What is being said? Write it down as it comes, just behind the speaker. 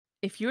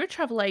If you're a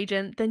travel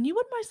agent, then you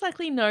would most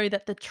likely know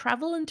that the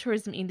travel and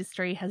tourism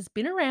industry has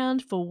been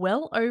around for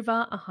well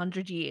over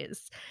 100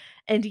 years.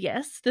 And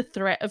yes, the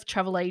threat of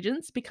travel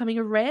agents becoming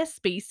a rare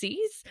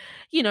species,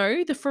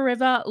 the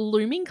forever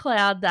looming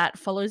cloud that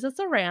follows us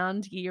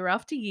around year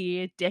after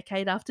year,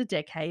 decade after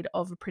decade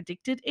of a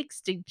predicted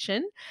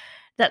extinction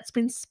that's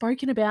been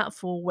spoken about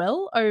for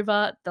well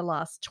over the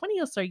last 20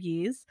 or so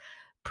years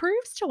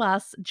proves to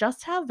us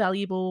just how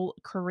valuable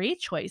career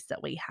choice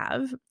that we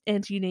have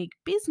and unique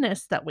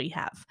business that we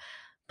have.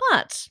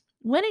 But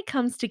when it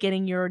comes to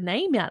getting your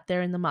name out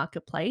there in the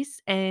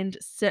marketplace and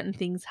certain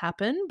things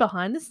happen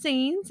behind the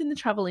scenes in the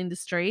travel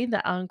industry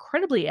that are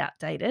incredibly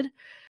outdated,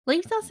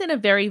 leaves us in a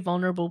very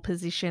vulnerable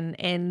position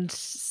and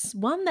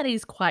one that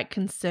is quite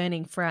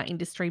concerning for our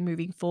industry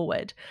moving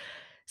forward.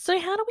 So,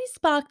 how do we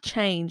spark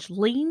change,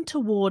 lean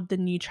toward the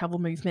new travel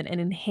movement, and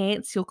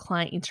enhance your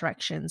client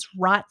interactions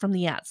right from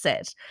the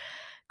outset?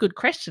 Good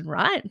question,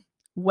 right?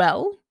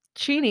 Well,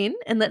 tune in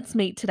and let's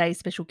meet today's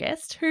special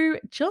guest who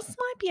just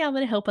might be able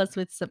to help us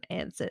with some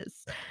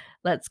answers.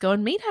 Let's go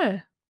and meet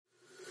her.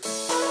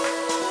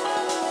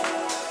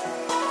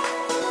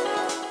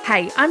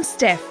 Hey, I'm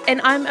Steph, and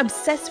I'm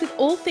obsessed with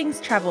all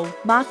things travel,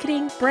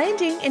 marketing,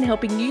 branding, and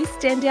helping you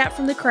stand out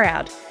from the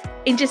crowd.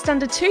 In just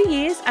under 2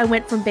 years, I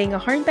went from being a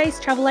home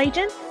based travel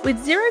agent with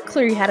zero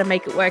clue how to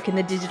make it work in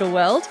the digital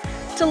world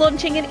to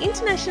launching an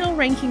international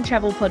ranking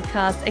travel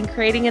podcast and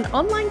creating an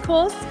online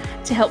course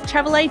to help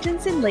travel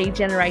agents in lead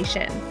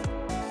generation.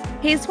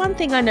 Here's one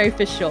thing I know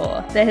for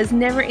sure: there has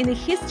never in the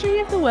history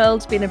of the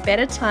world been a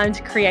better time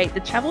to create the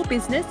travel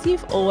business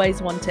you've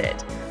always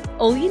wanted.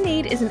 All you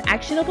need is an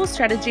actionable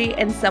strategy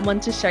and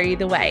someone to show you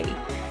the way.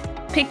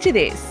 Picture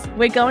this: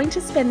 we're going to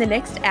spend the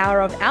next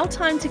hour of our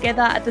time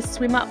together at the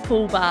Swim Up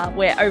Pool Bar,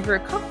 where over a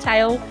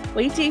cocktail,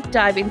 we deep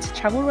dive into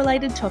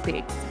travel-related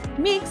topics,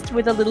 mixed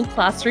with a little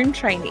classroom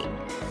training.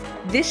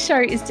 This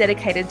show is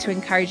dedicated to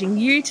encouraging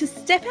you to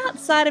step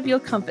outside of your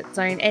comfort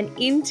zone and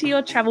into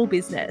your travel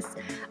business.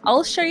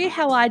 I'll show you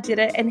how I did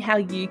it and how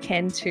you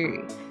can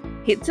too.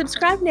 Hit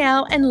subscribe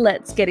now and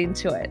let's get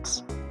into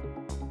it.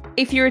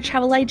 If you're a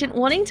travel agent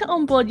wanting to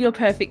onboard your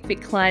perfect fit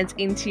clients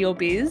into your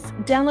biz,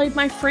 download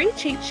my free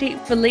cheat sheet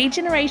for lead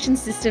generation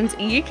systems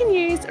you can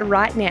use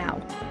right now.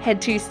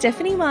 Head to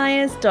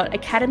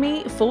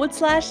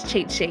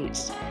stephaniemyers.academy/cheat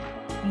sheet.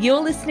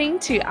 You're listening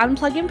to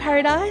Unplug in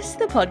Paradise,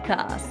 the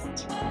podcast.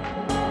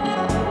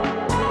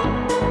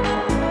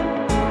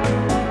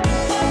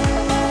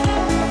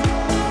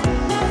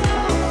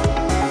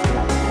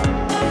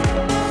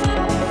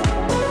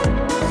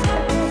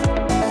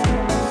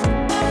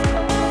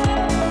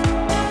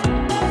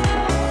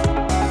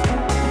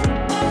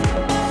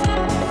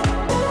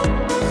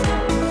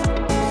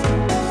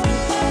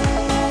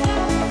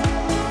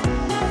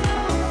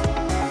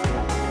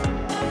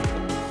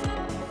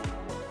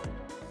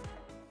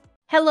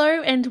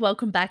 Hello and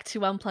welcome back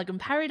to Unplug in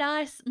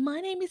Paradise. My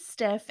name is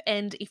Steph,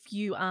 and if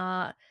you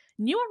are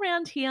new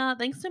around here,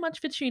 thanks so much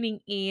for tuning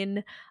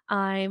in.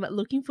 I'm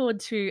looking forward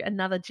to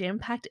another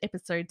jam-packed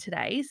episode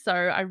today, so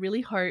I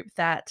really hope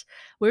that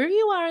wherever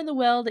you are in the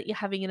world that you're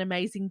having an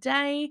amazing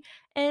day.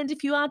 And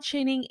if you are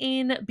tuning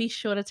in, be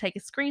sure to take a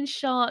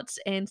screenshot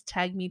and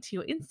tag me to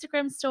your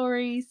Instagram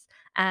stories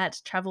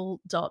at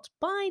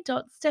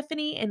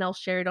travel.by.stephanie, and I'll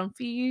share it on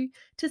for you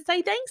to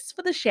say thanks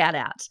for the shout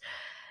out.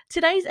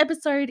 Today's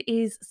episode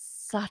is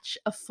such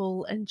a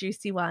full and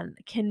juicy one.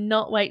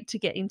 Cannot wait to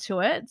get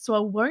into it, so I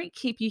won't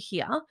keep you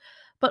here.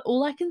 But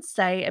all I can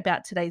say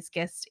about today's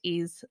guest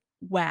is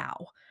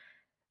wow.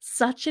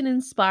 Such an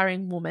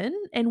inspiring woman,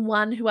 and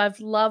one who I've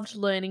loved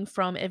learning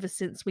from ever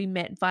since we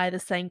met via the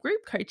same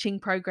group coaching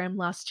program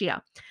last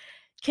year.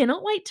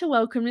 Cannot wait to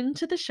welcome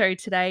into the show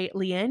today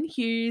Leanne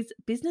Hughes,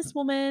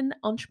 businesswoman,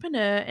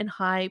 entrepreneur, and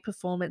high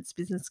performance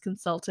business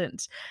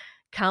consultant.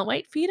 Can't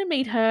wait for you to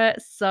meet her,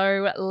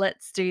 so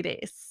let's do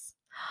this.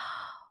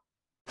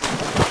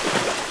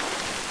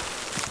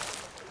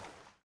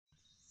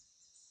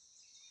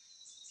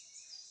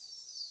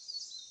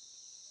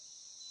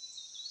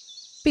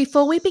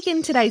 Before we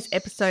begin today's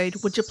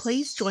episode, would you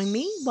please join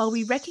me while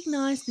we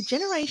recognise the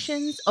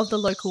generations of the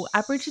local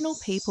Aboriginal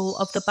people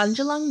of the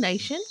Bundjalung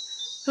Nation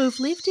who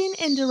have lived in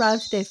and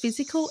derived their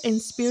physical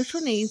and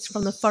spiritual needs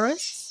from the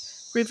forests,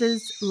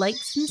 rivers,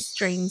 lakes and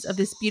streams of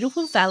this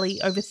beautiful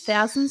valley over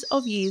thousands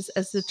of years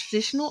as the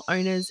traditional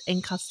owners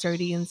and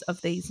custodians of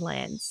these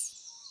lands.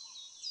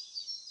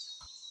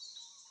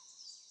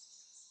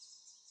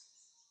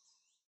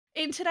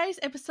 In today's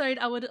episode,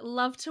 I would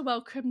love to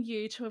welcome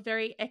you to a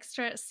very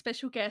extra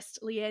special guest,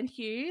 Leanne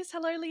Hughes.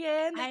 Hello,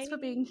 Leanne. Thanks for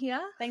being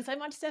here. Thanks so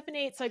much,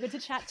 Stephanie. It's so good to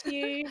chat to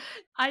you.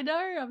 I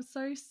know. I'm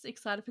so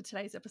excited for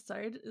today's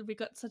episode. We've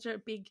got such a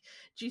big,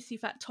 juicy,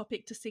 fat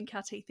topic to sink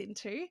our teeth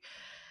into.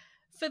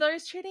 For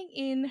those tuning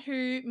in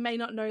who may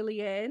not know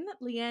Leanne,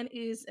 Leanne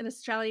is an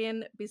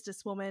Australian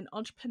businesswoman,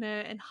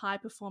 entrepreneur, and high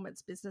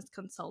performance business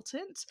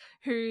consultant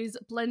who's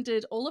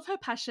blended all of her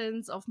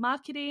passions of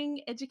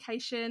marketing,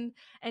 education,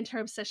 and her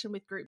obsession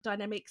with group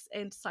dynamics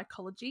and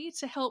psychology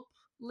to help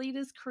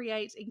leaders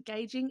create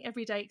engaging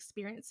everyday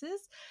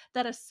experiences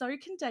that are so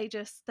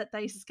contagious that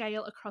they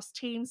scale across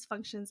teams,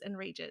 functions, and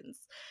regions.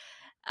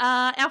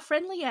 Our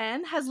friend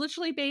Leanne has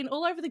literally been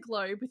all over the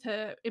globe with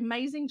her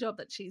amazing job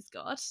that she's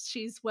got.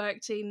 She's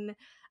worked in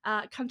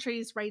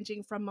countries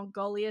ranging from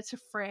Mongolia to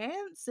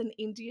France and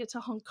India to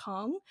Hong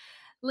Kong.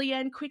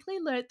 Leanne quickly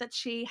learned that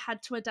she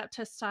had to adapt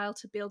her style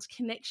to build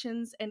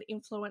connections and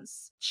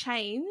influence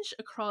change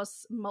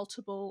across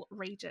multiple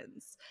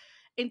regions.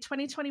 In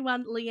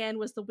 2021, Leanne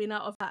was the winner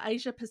of the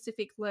Asia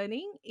Pacific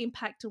Learning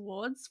Impact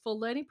Awards for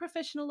Learning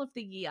Professional of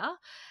the Year.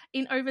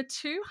 In over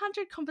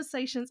 200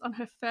 conversations on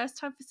her First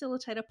Time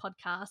Facilitator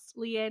podcast,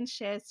 Leanne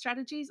shares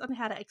strategies on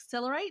how to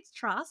accelerate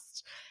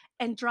trust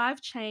and drive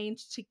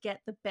change to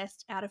get the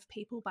best out of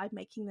people by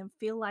making them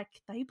feel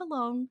like they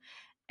belong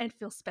and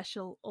feel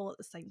special all at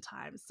the same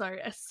time. So,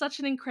 such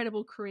an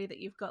incredible career that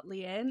you've got,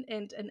 Leanne,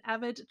 and an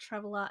avid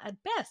traveler at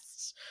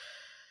best.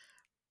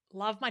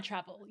 Love my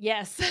travel.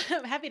 Yes.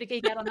 I'm happy to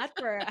geek out on that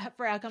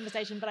for our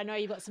conversation, but I know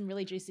you've got some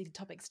really juicy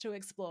topics to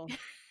explore.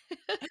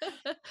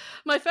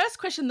 My first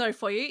question, though,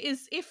 for you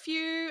is, if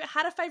you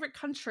had a favorite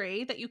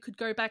country that you could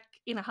go back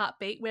in a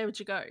heartbeat, where would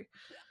you go?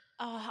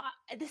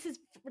 This is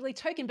really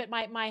token, but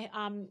my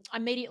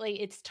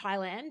immediately it's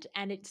Thailand,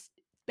 and it's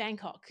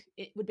Bangkok.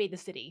 It would be the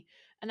city.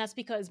 And that's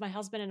because my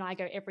husband and I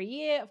go every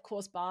year, of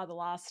course, bar the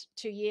last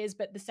 2 years.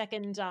 But the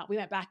second we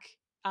went back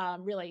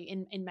really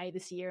in May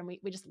this year, and we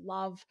just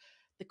love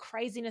the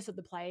craziness of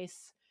the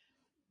place.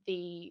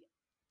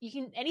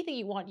 Anything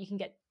you want, you can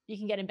get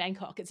in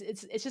Bangkok.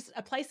 It's just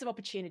a place of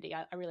opportunity.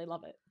 I really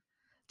love it.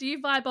 Do you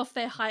vibe off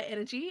their high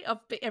energy of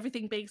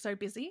everything being so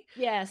busy?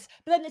 Yes.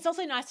 But then it's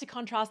also nice to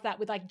contrast that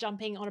with like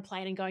jumping on a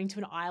plane and going to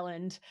an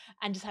island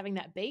and just having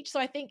that beach. So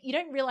I think you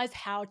don't realize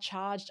how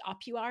charged up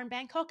you are in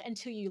Bangkok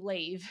until you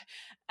leave.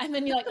 And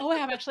then you're like, oh,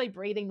 I'm actually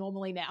breathing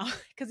normally now,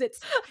 because it's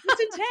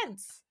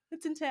intense.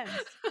 It's intense.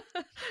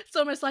 It's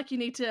almost like you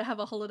need to have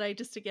a holiday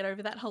just to get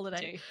over that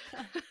holiday.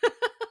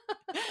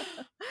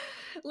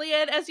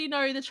 Leanne, as you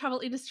know, the travel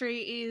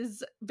industry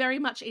is very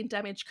much in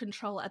damage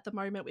control at the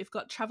moment. We've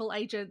got travel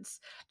agents,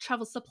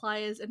 travel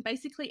suppliers, and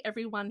basically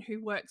everyone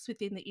who works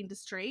within the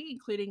industry,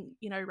 including,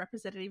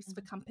 representatives for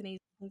companies,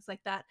 things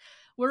like that.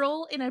 We're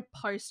all in a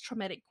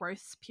post-traumatic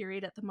growth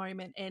period at the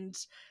moment, and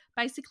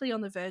basically on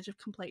the verge of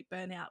complete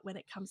burnout when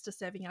it comes to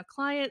serving our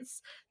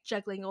clients,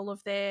 juggling all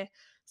of their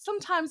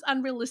sometimes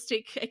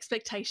unrealistic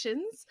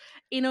expectations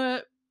in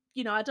a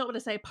I don't want to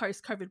say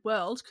post-COVID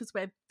world, because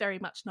we're very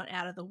much not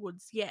out of the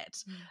woods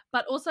yet,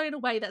 but also in a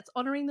way that's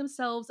honouring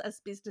themselves as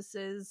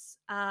businesses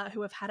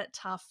who have had it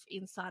tough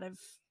inside of,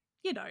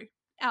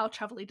 our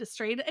travel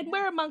industry. And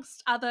we're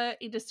amongst other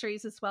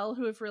industries as well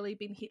who have really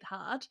been hit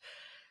hard.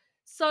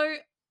 So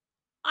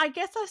I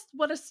guess I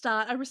want to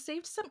start. I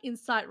received some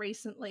insight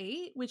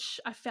recently,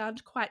 which I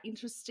found quite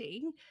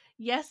interesting.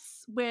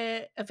 Yes,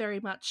 we're a very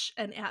much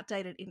an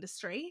outdated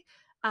industry.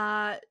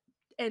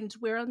 And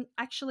we're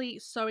actually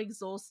so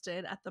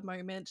exhausted at the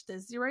moment.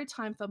 There's zero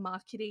time for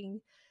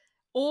marketing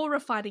or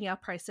refining our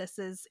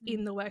processes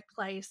in the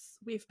workplace.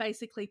 We've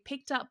basically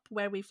picked up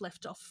where we've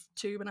left off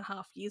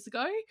 2.5 years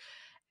ago.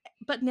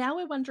 But now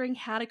we're wondering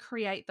how to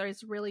create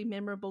those really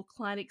memorable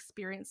client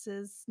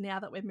experiences now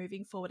that we're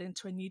moving forward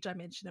into a new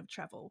dimension of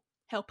travel.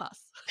 Help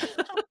us.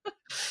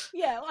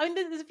 Yeah, I mean,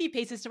 there's a few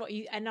pieces to what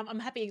you, and I'm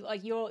happy,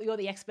 like you're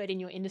the expert in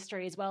your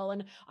industry as well,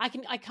 and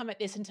I come at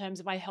this in terms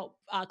of I help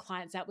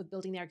clients out with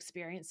building their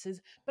experiences,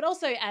 but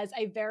also as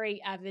a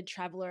very avid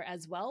traveler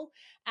as well.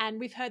 And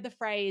we've heard the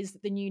phrase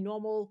 "the new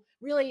normal,"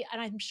 really, and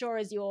I'm sure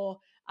as your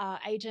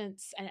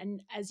agents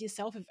and as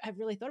yourself have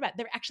really thought about it,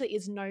 there actually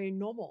is no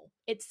normal.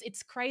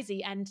 It's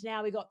crazy, and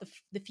now we got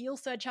the fuel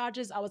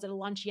surcharges. I was at a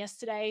lunch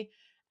yesterday,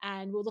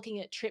 and we're looking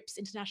at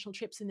international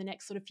trips in the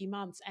next sort of few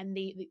months, and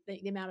the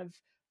amount of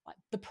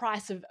the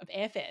price of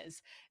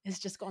airfares has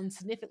just gone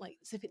significantly.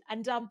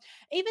 And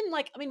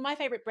even my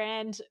favorite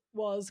brand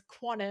was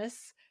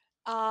Qantas.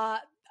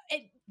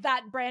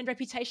 That brand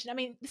reputation, I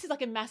mean, this is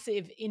like a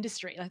massive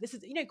industry. Like this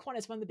is,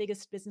 Qantas, one of the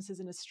biggest businesses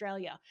in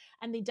Australia,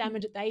 and the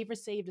damage that they've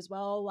received as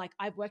well. Like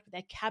I've worked with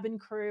their cabin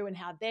crew and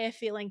how they're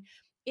feeling.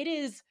 It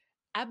is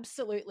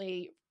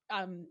absolutely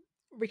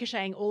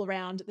ricocheting all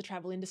around the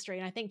travel industry.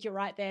 And I think you're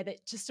right there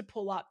that just to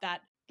pull up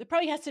that there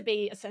probably has to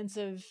be a sense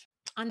of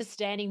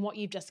understanding what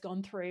you've just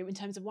gone through in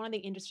terms of one of the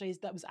industries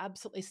that was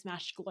absolutely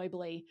smashed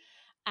globally.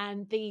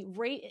 And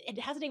it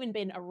hasn't even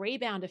been a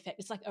rebound effect.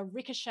 It's like a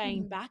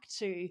ricocheting back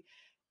to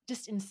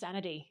just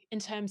insanity in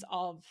terms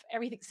of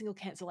everything, single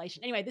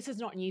cancellation. Anyway, this is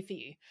not new for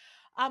you.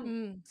 So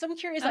I'm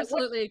curious.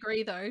 Absolutely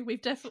agree, though.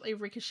 We've definitely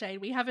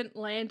ricocheted. We haven't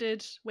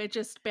landed. We're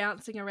just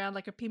bouncing around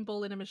like a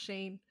pinball in a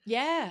machine.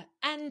 Yeah.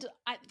 And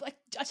I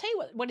tell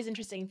you what is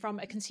interesting from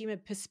a consumer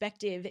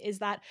perspective is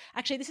that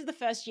actually this is the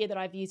first year that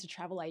I've used a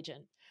travel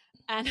agent.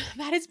 And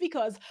that is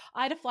because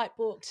I had a flight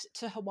booked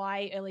to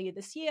Hawaii earlier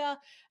this year.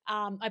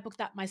 I booked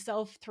that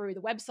myself through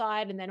the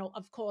website. And then,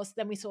 of course,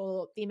 then we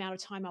saw the amount of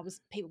time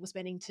people were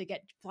spending to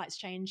get flights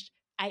changed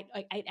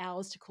eight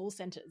hours to call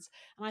centers.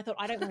 And I thought,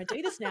 I don't want to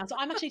do this now. So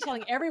I'm actually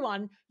telling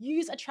everyone,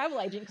 use a travel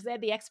agent because they're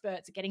the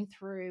experts at getting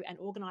through and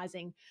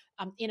organizing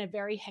in a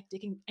very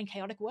hectic and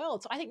chaotic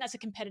world. So I think that's a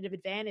competitive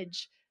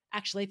advantage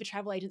actually for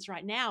travel agents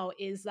right now,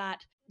 is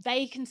that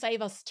they can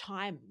save us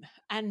time.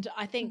 And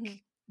I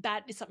think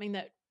that is something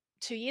that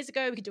 2 years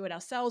ago we could do it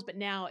ourselves, but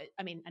now,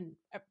 I mean, and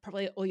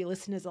probably all your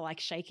listeners are like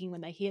shaking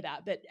when they hear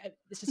that, but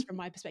it's just from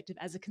my perspective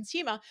as a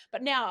consumer.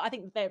 But now I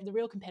think the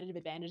real competitive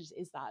advantage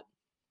is that.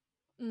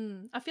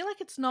 I feel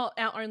like it's not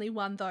our only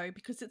one though,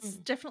 because it's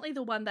definitely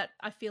the one that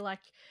I feel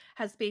like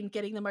has been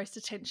getting the most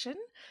attention.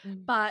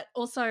 But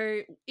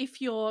also,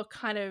 if you're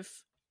kind of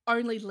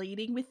only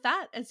leading with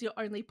that as your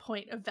only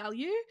point of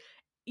value,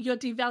 you're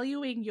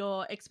devaluing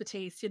your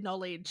expertise, your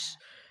knowledge,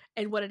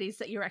 and what it is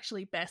that you're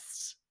actually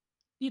best,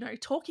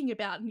 talking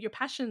about, and your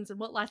passions and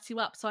what lights you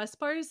up. So I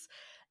suppose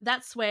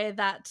that's where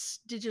that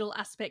digital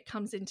aspect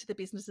comes into the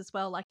business as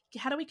well. Like,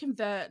 how do we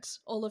convert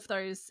all of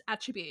those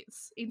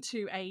attributes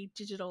into a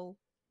digital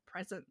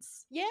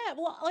presence? Yeah,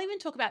 well, I'll even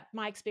talk about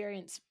my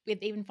experience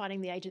with even finding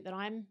the agent that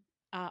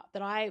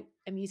I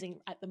am using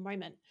at the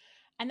moment,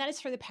 and that is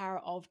through the power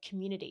of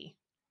community.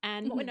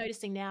 And what we're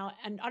noticing now,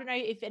 and I don't know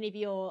if any of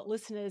your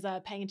listeners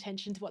are paying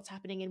attention to what's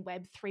happening in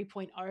Web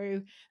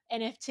 3.0,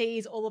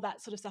 NFTs, all of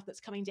that sort of stuff that's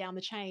coming down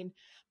the chain,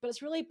 but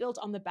it's really built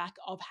on the back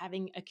of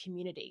having a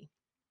community.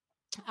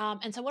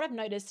 And so what I've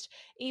noticed,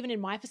 even in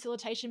my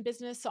facilitation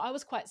business, so I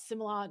was quite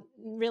similar,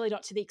 really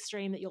not to the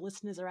extreme that your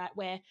listeners are at,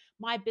 where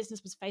my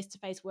business was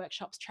face-to-face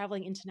workshops,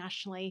 traveling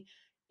internationally.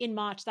 In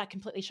March, that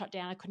completely shut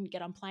down. I couldn't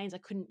get on planes. I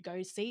couldn't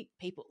go see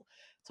people.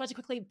 So I had to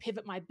quickly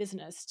pivot my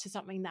business to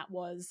something that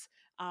was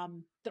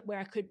where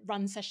I could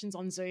run sessions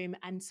on Zoom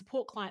and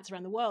support clients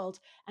around the world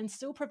and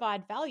still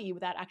provide value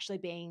without actually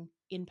being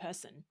in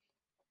person.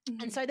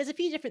 And so there's a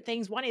few different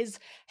things. One is,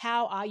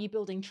 how are you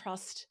building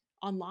trust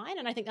online?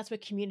 And I think that's where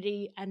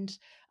community and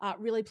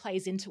really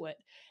plays into it.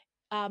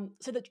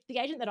 So the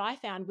agent that I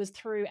found was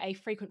through a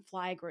frequent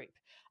flyer group,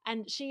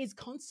 and she is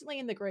constantly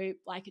in the group,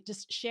 like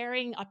just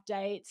sharing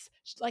updates,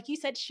 like you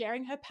said,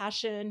 sharing her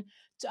passion,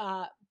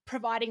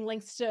 providing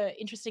links to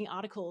interesting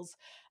articles.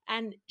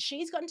 And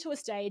she's gotten to a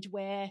stage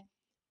where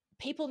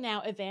people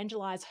now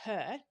evangelize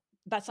her.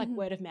 That's like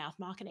word of mouth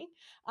marketing.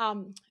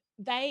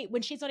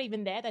 When she's not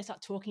even there, they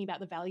start talking about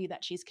the value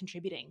that she's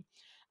contributing.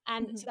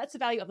 And so that's the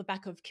value of the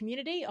back of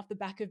community, off the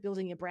back of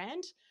building your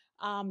brand,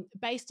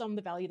 based on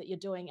the value that you're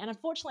doing. And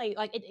unfortunately,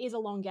 like, it is a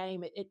long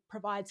game. It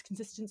provides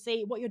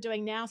consistency. What you're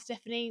doing now,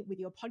 Stephanie, with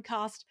your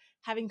podcast,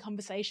 having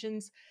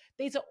conversations,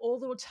 these are all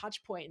little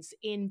touch points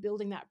in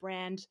building that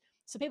brand.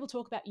 So people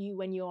talk about you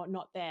when you're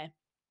not there.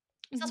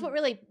 So that's what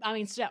really,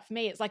 stood out for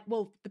me. It's like,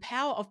 well, the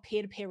power of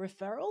peer-to-peer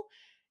referral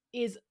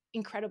is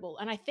incredible.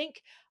 And I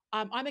think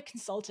I'm a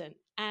consultant,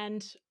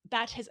 and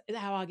that is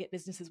how I get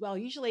business as well.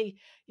 Usually,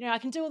 I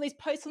can do all these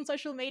posts on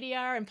social media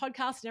and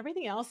podcasts and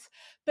everything else,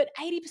 but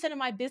 80% of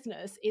my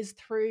business is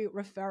through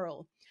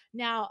referral.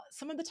 Now,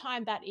 some of the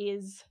time that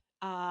is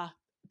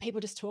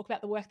people just talk about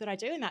the work that I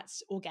do, and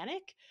that's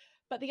organic.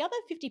 But the other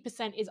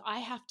 50% is I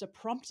have to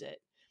prompt it.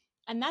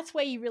 And that's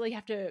where you really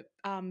have to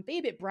be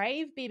a bit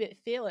brave, be a bit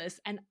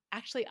fearless, and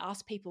actually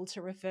ask people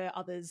to refer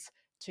others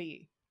to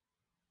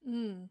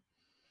you.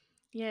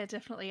 Yeah,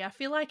 definitely. I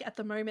feel like at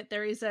the moment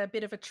there is a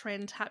bit of a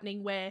trend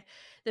happening where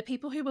the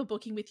people who were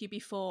booking with you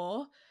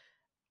before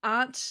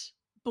aren't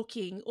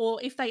booking, or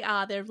if they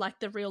are, they're like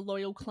the real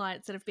loyal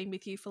clients that have been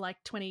with you for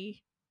like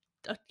 20,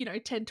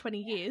 10, 20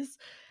 years,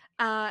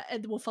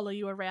 and will follow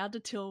you around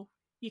until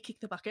you kick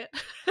the bucket.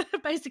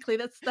 Basically,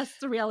 that's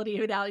the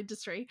reality in our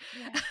industry.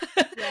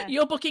 Yeah.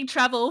 You're booking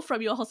travel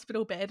from your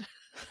hospital bed.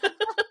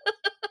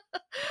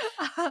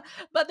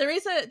 But there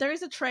is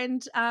a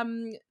trend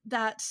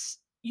that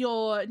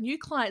your new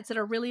clients that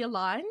are really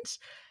aligned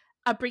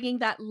are bringing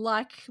that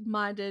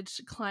like-minded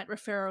client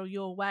referral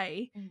your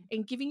way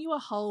and giving you a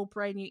whole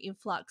brand new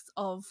influx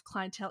of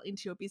clientele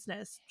into your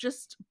business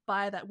just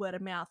by that word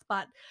of mouth.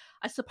 But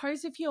I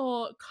suppose if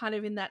you're kind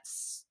of in that,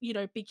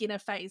 beginner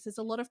phase, there's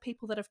a lot of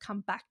people that have come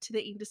back to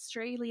the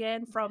industry,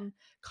 Leanne, from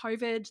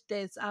COVID.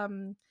 There's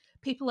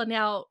people are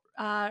now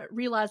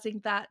realizing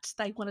that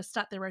they want to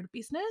start their own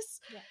business.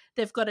 Yeah.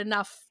 They've got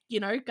enough,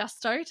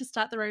 gusto to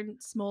start their own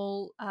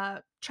small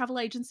travel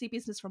agency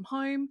business from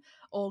home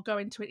or go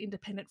into an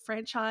independent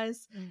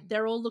franchise.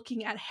 They're all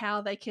looking at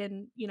how they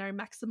can,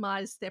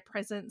 maximize their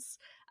presence,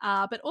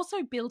 but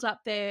also build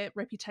up their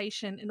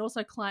reputation and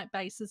also client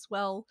base as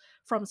well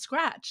from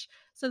scratch.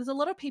 So there's a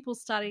lot of people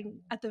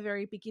starting at the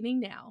very beginning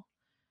now.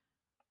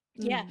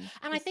 Yeah.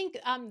 And I think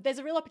there's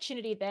a real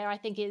opportunity there, I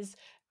think, is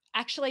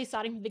actually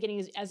starting from the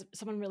beginning as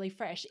someone really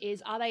fresh.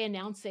 Is, are they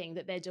announcing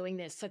that they're doing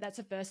this? So that's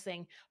the first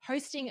thing.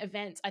 Hosting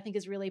events, I think,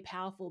 is really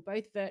powerful,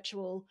 both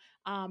virtual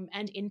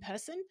and in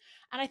person.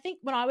 And I think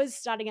when I was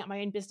starting out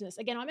my own business,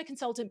 again, I'm a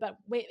consultant, but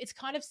it's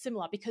kind of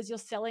similar because you're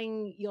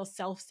selling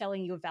yourself,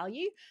 selling your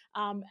value.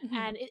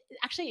 And it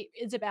actually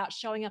is about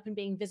showing up and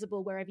being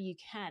visible wherever you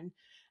can.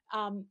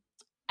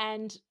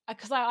 And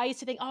because I used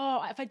to think,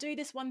 oh, if I do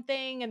this one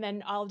thing and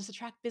then I'll just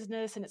attract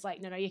business. And it's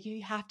like, no,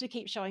 you have to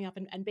keep showing up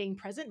and being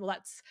present. Well,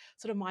 that's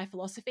sort of my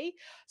philosophy.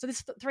 So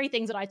there's three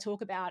things that I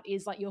talk about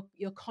is like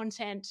your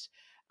content,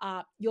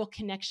 your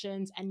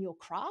connections, and your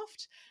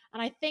craft.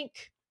 And I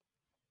think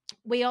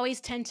we always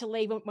tend to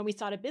lead when we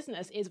start a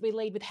business is we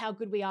lead with how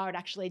good we are at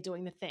actually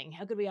doing the thing,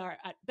 how good we are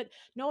at, but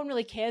no one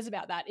really cares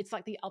about that. It's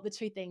like the other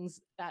two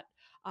things that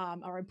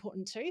are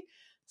important too.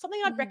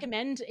 Something I'd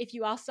recommend if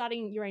you are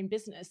starting your own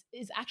business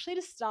is actually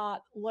to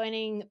start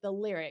learning the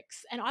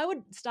lyrics. And I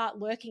would start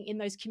lurking in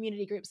those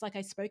community groups like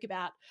I spoke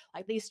about,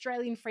 like the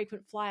Australian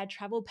Frequent Flyer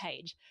travel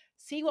page.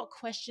 See what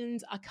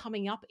questions are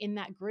coming up in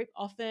that group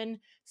often,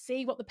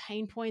 see what the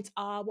pain points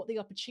are, what the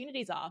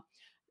opportunities are,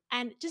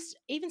 and just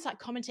even start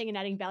commenting and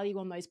adding value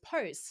on those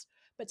posts,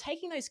 but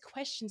taking those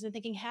questions and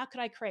thinking, how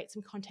could I create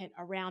some content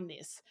around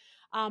this?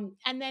 And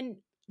then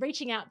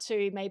reaching out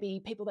to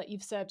maybe people that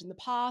you've served in the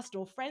past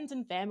or friends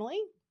and family.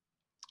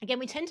 Again,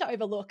 we tend to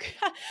overlook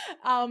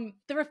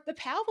the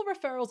powerful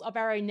referrals of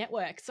our own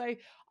network. So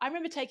I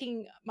remember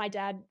taking my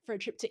dad for a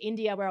trip to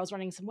India where I was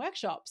running some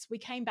workshops. We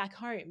came back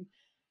home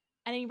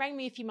and he rang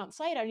me a few months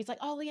later and he's like,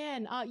 oh,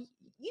 Leanne,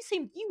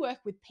 you work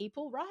with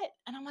people, right?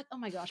 And I'm like, oh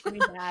my gosh, my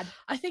dad.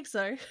 I think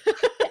so. Yeah.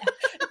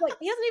 It's like,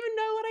 he doesn't even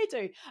know what I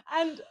do.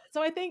 And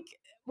so I think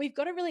we've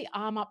got to really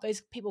arm up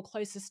those people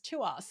closest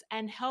to us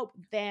and help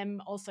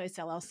them also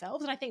sell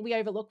ourselves. And I think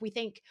we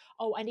think,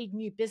 oh, I need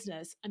new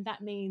business. And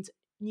that means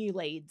new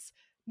leads.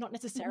 Not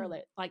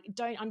necessarily. Like,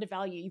 don't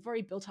undervalue. You've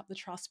already built up the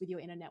trust with your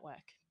inner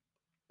network.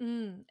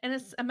 And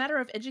it's a matter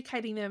of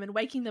educating them and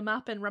waking them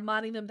up and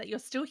reminding them that you're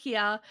still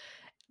here.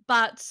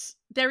 But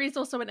there is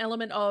also an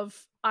element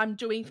of I'm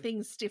doing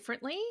things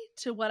differently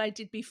to what I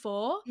did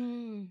before.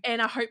 And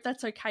I hope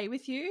that's okay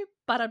with you,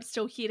 but I'm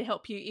still here to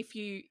help you if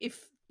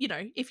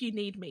you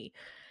need me.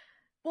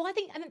 Well, I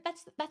think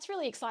that's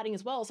really exciting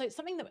as well. So it's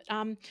something that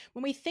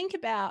when we think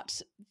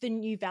about the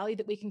new value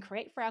that we can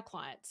create for our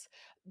clients,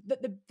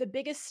 the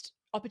biggest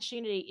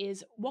opportunity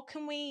is what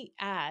can we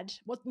add?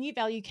 What new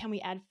value can we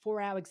add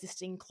for our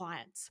existing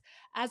clients,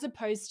 as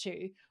opposed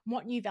to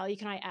what new value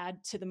can I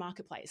add to the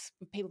marketplace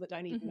with people that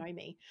don't even know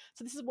me?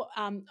 So this is what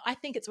I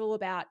think it's all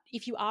about.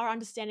 If you are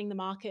understanding the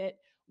market,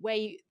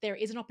 where there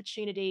is an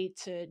opportunity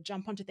to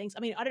jump onto things.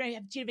 I mean, I don't know.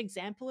 Do you have an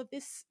example of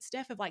this,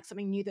 Steph, of like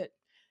something new that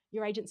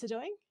your agents are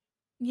doing?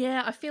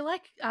 Yeah, I feel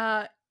like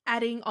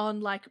adding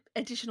on like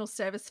additional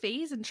service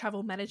fees and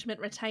travel management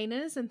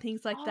retainers and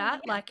things like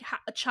that, yeah. like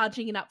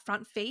charging an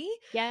upfront fee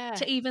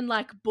to even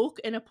like book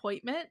an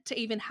appointment, to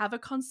even have a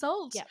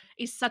consult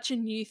is such a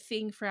new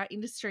thing for our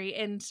industry.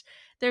 And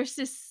there's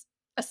this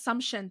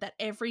assumption that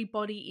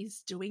everybody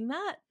is doing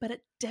that, but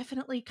it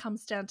definitely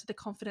comes down to the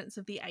confidence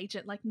of the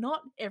agent. Like,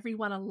 not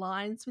everyone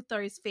aligns with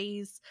those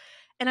fees.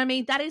 And I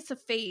mean, that is a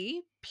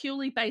fee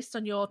purely based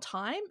on your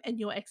time and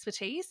your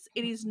expertise.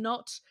 It is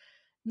not...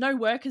 no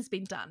work has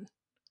been done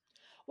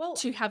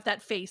to have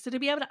that fee. So to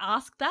be able to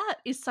ask that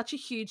is such a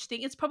huge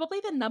thing. It's probably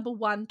the number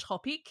one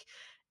topic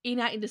in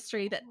our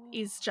industry that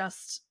is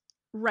just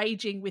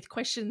raging with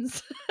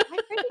questions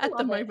at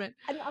the moment.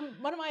 And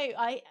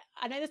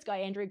I know this guy,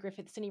 Andrew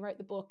Griffiths, and he wrote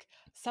the book,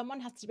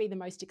 Someone Has to Be the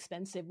Most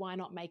Expensive, Why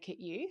Not Make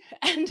It You?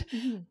 And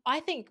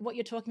I think what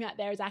you're talking about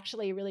there is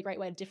actually a really great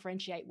way to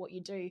differentiate what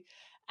you do.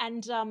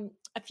 And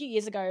a few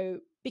years ago,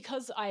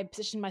 because I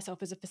positioned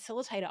myself as a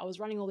facilitator, I was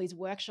running all these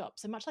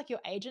workshops. And much like your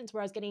agents,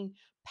 where I was getting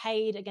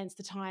paid against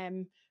the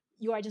time,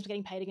 your agents were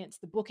getting paid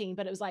against the booking,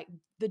 but it was like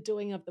the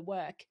doing of the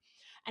work.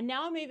 And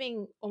now I'm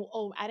moving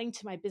or adding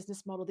to my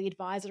business model, the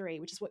advisory,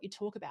 which is what you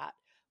talk about,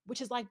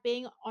 which is like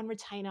being on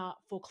retainer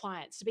for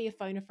clients, to be a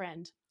phone a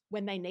friend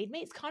when they need me.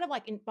 It's kind of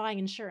like buying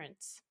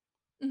insurance.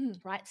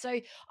 Right. So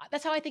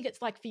that's how I think it's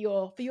like for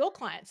your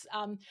clients.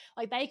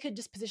 Like, they could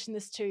just position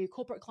this to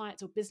corporate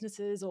clients or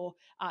businesses or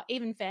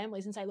even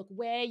families and say, look,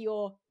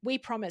 we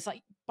promise,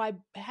 like, by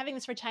having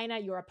this retainer,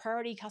 you're a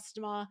priority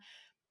customer.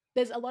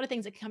 There's a lot of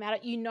things that can come out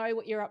of it. You know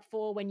what you're up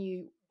for when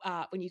you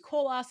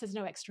call us. There's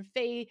no extra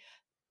fee.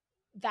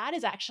 That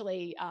is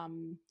actually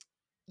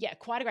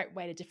quite a great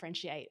way to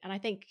differentiate. And I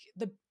think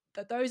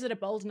those that are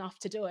bold enough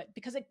to do it,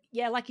 because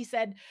like you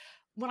said,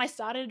 when I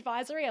started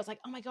advisory, I was like,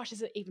 oh my gosh,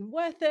 is it even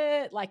worth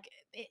it? Like,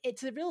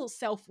 it's a real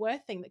self-worth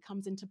thing that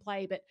comes into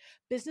play, but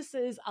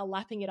businesses are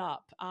lapping it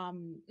up.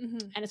 And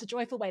it's a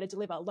joyful way to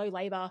deliver low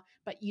labor,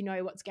 but you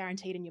know what's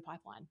guaranteed in your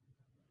pipeline.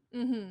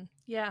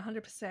 Yeah,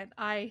 100%.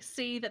 I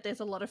see that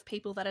there's a lot of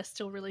people that are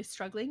still really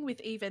struggling with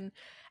even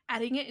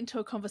adding it into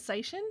a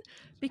conversation,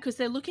 because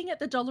they're looking at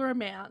the dollar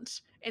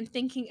amount and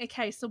thinking,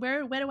 okay, so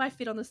where do I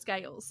fit on the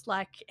scales?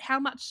 Like, how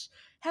much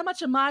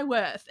am I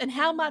worth, and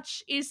how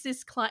much is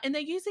this client? And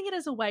they're using it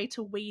as a way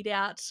to weed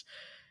out,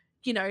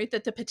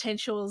 the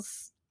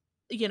potentials,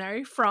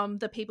 from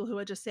the people who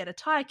are just there to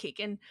tire kick.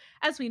 And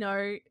as we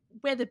know,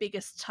 we're the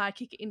biggest tire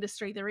kick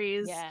industry there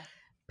is. Yeah.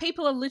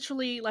 People are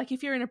literally, like,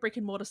 if you're in a brick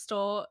and mortar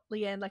store,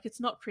 Leanne, like, it's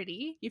not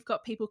pretty. You've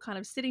got people kind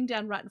of sitting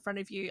down right in front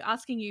of you,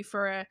 asking you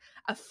for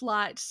a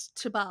flight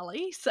to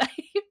Bali, say,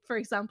 for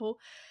example.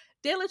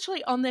 they're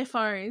literally on their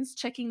phones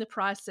checking the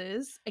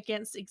prices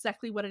against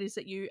exactly what it is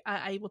that you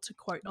are able to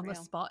quote on the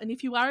spot. And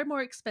if you are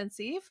more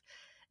expensive,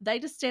 they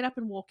just stand up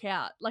and walk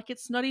out. Like,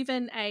 it's not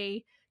even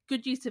a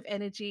good use of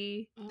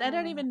energy. They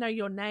don't even know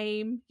your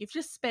name. You've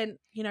just spent,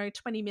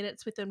 20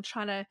 minutes with them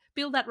trying to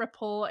build that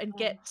rapport and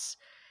get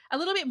a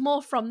little bit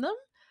more from them.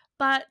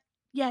 But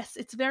yes,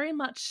 it's very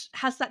much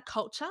has that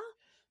culture,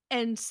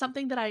 and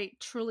something that I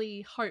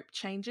truly hope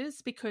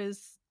changes,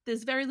 because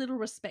there's very little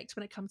respect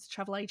when it comes to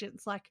travel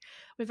agents. Like,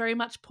 we're very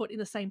much put in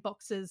the same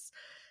boxes,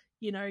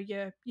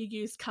 your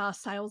used car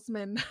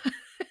salesman,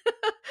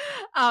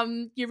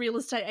 your real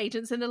estate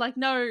agents, and they're like,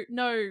 no,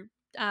 no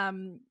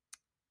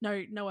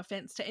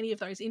offense to any of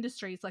those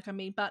industries. Like, I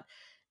mean, but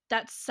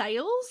that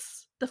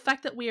sales, the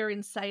fact that we are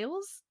in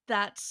sales,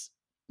 that's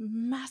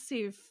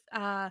massive.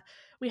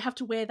 We have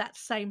to wear that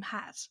same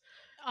hat.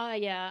 Oh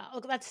yeah,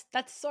 look, that's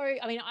so.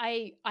 I mean,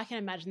 I can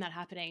imagine that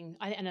happening,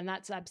 and then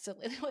that's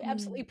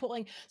absolutely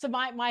appalling. So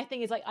my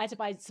thing is, like, I had to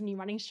buy some new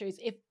running shoes.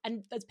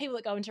 And there's people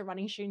that go into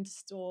running shoe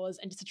stores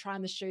and just to try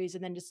on the shoes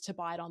and then just to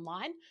buy it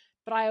online.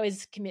 But I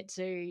always commit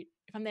to,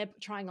 if I'm there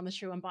trying on the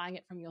shoe, I'm buying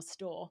it from your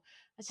store.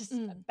 It's just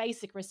a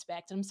basic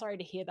respect. And I'm sorry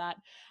to hear that.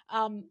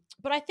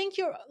 But I think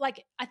you're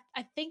like,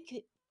 I think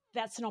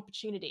that's an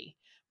opportunity.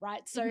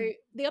 Right. So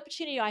the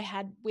opportunity I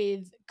had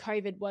with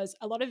COVID was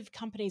a lot of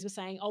companies were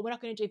saying, oh, we're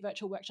not going to do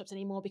virtual workshops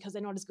anymore because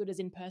they're not as good as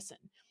in person.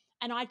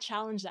 And I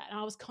challenged that. And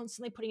I was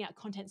constantly putting out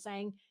content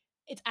saying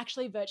it's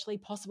actually virtually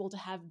possible to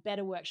have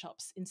better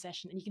workshops in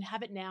session, and you can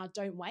have it now.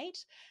 Don't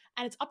wait.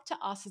 And it's up to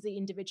us as the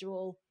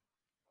individual,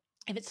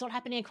 if it's not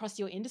happening across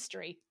your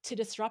industry, to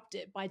disrupt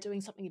it by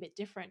doing something a bit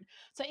different.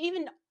 So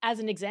even as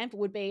an example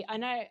would be, I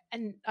know,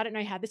 and I don't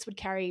know how this would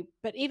carry,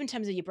 but even in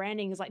terms of your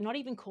branding is like not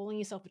even calling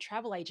yourself a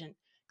travel agent.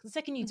 Because the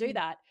second you do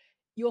that,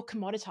 you're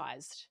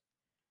commoditized.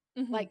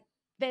 Like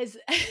there's,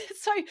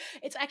 so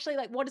it's actually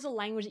like, what is a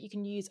language that you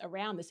can use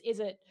around this? Is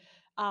it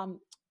an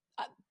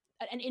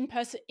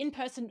in-person,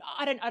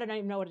 I don't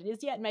even know what it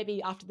is yet.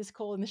 Maybe after this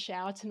call in the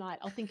shower tonight,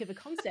 I'll think of a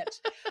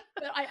concept.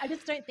 But I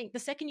just don't think the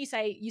second you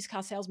say used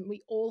car salesman,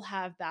 we all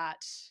have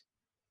that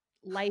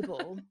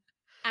label.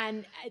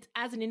 And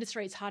as an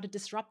industry, it's hard to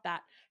disrupt that.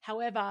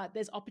 However,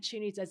 there's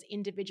opportunities as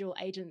individual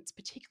agents,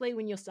 particularly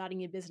when you're starting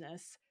your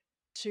business,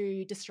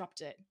 to disrupt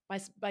it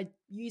by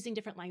using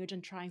different language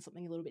and trying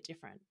something a little bit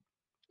different.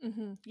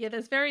 Yeah,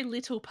 there's very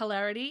little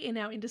polarity in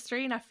our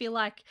industry, and I feel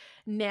like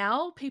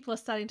now people are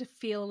starting to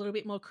feel a little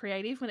bit more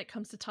creative when it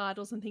comes to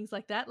titles and things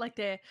like that. Like,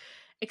 they're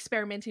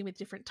experimenting with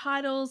different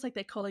titles, like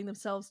they're calling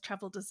themselves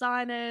travel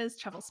designers,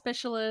 travel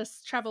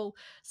specialists, travel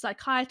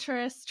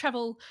psychiatrists,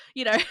 travel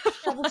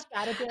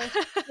strategists.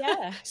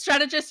 Yeah.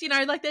 Strategists,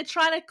 like they're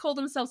trying to call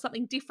themselves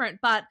something different,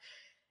 but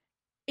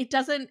it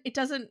doesn't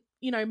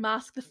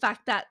mask the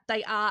fact that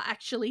they are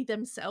actually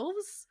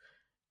themselves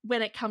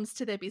when it comes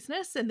to their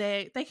business, and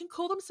they can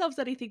call themselves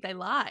anything they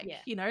like.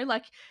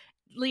 Like,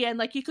 Leanne,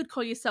 like, you could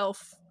call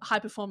yourself high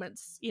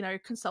performance,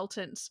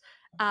 consultant,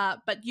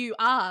 but you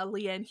are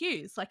Leanne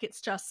Hughes. Like,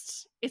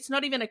 it's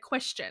not even a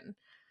question.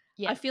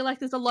 I feel like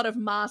there's a lot of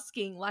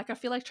masking. Like, I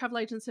feel like travel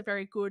agents are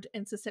very good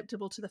and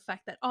susceptible to the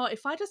fact that, oh,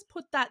 if I just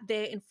put that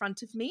there in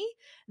front of me,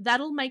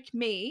 that'll make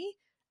me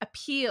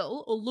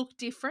appeal or look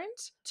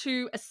different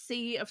to a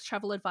sea of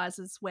travel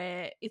advisors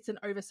where it's an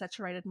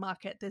oversaturated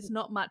market. There's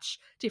not much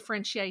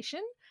differentiation.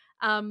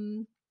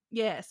 So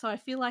I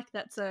feel like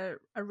that's a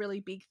really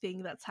big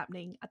thing that's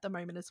happening at the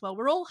moment as well.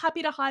 We're all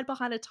happy to hide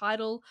behind a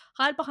title,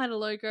 hide behind a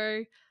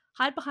logo,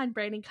 hide behind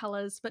branding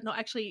colors, but not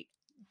actually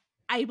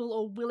able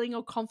or willing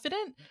or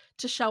confident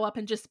to show up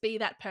and just be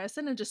that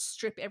person and just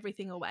strip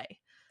everything away.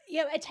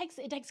 Yeah, it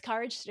takes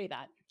courage to do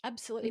that.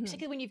 Absolutely.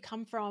 Particularly when you've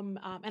come from,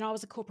 and I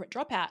was a corporate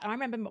dropout. And I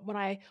remember when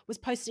I was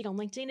posting on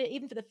LinkedIn,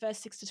 even for the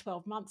first 6 to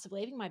 12 months of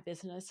leaving my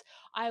business,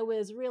 I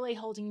was really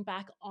holding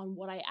back on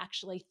what I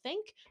actually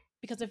think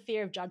because of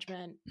fear of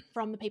judgment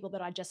from the people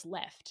that I just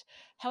left.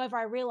 However,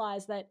 I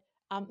realized that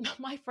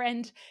my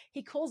friend,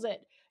 he calls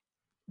it,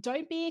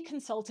 don't be a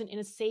consultant in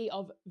a sea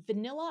of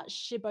vanilla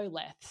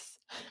shibboleths.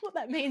 What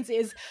that means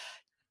is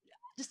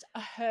just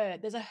a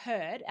herd. There's a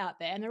herd out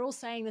there and they're all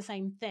saying the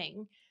same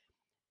thing.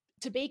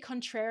 To be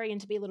contrary and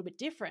to be a little bit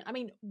different. I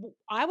mean,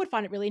 I would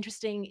find it really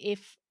interesting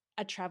if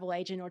a travel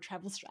agent or a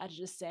travel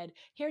strategist said,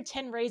 here are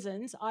 10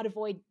 reasons I'd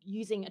avoid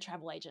using a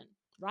travel agent,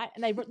 right?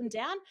 And they wrote them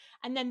down,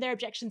 and then their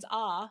objections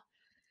are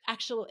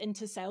actual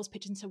into sales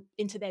pitch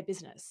into their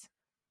business.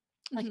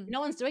 Like, no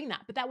one's doing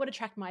that, but that would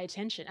attract my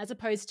attention, as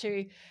opposed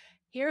to,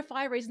 here are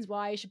 5 reasons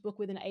why you should book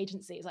with an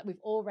agency. It's like,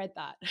 we've all read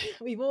that.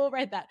 We've all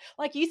read that.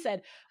 Like you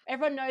said,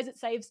 everyone knows it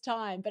saves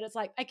time, but it's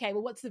like, okay,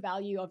 well, what's the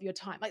value of your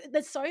time? Like,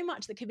 there's so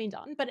much that can be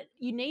done, but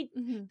you need,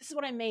 this is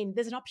what I mean.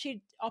 There's an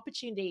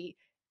opportunity,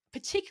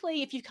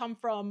 particularly if you come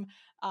from,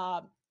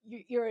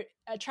 you're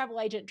a travel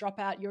agent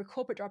dropout, you're a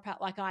corporate dropout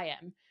like I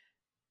am,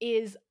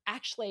 is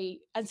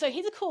actually, and so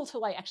here's a cool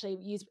tool I actually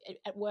use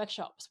at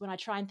workshops when I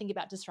try and think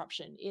about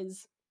disruption,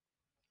 is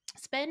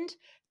spend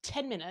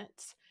 10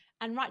 minutes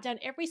and write down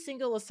every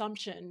single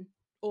assumption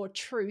or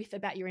truth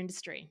about your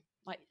industry,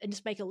 like, and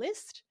just make a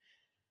list.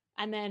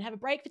 and then have a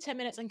break for 10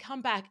 minutes and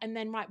come back and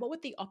then write, what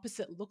would the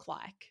opposite look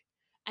like?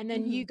 And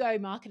then Mm-hmm. you go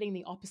marketing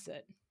the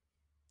opposite.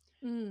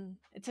 Mm.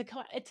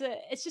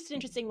 It's just an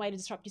interesting way to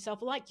disrupt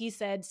yourself. Like you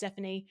said,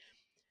 Stephanie,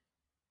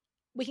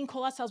 we can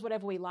call ourselves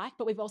whatever we like,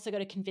 but we've also got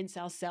to convince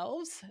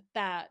ourselves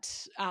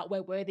that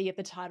we're worthy of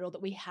the title,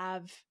 that we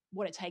have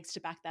what it takes to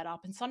back that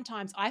up. And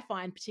sometimes I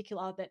find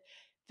particular that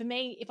for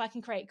me, if I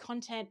can create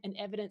content and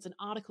evidence and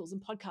articles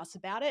and podcasts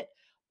about it,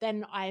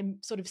 then I'm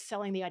sort of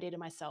selling the idea to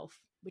myself,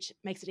 which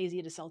makes it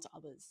easier to sell to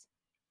others.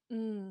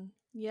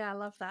 Yeah, I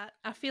love that.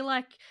 I feel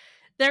like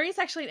there is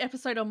actually an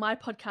episode on my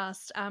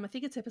podcast. I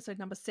think it's episode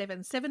number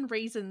 7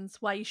 reasons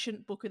why you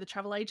shouldn't book with a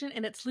travel agent.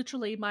 And it's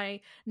literally my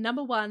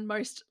number 1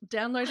 most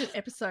downloaded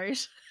episode.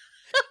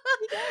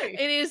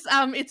 It is,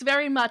 it's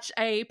very much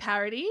a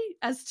parody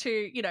as to,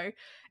 you know,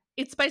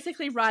 it's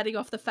basically writing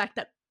off the fact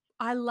that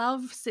I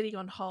love sitting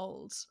on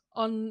hold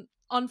on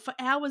for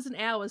hours and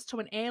hours to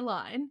an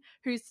airline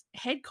whose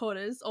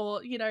headquarters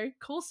or, you know,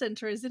 call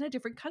center is in a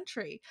different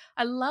country.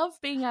 I love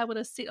being able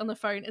to sit on the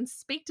phone and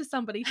speak to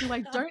somebody who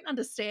I don't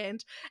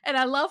understand, and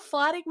I love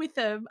fighting with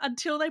them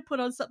until they put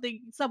on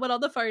someone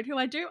on the phone who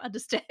I do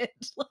understand.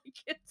 Like,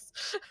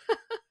 it's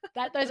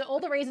those are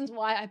all the reasons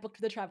why I booked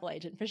the travel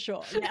agent, for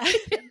sure. Yeah.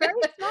 Very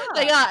smart.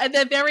 They are, and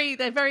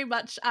they're very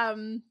much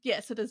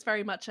so there's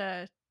very much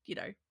a, you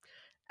know,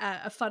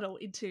 a funnel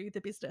into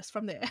the business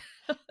from there.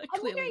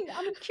 Clearly.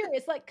 I'm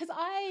curious, like, because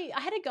I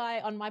had a guy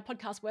on my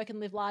podcast, Work and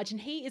Live Large,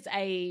 and he is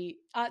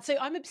so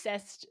I'm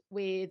obsessed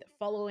with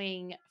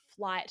following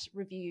flight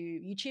review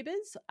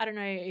YouTubers. I don't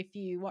know if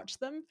you watch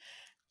them.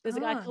 There's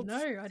a guy called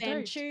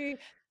Sam Chu.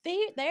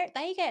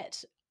 They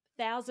get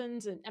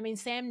thousands, and I mean,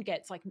 Sam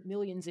gets like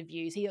millions of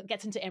views. He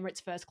gets into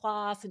Emirates first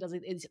class and does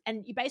it,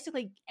 and you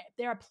basically,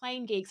 there are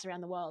plane geeks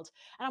around the world.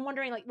 And I'm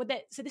wondering, like,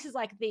 so this is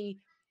like the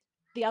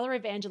other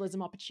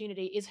evangelism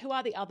opportunity is, who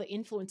are the other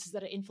influencers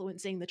that are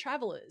influencing the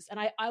travelers? And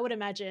I would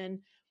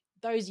imagine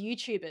those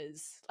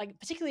YouTubers, like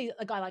particularly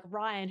a guy like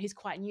Ryan, who's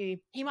quite new,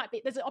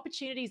 there's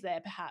opportunities there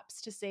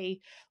perhaps to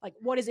see like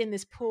what is in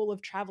this pool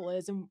of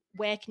travelers, and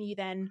where can you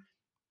then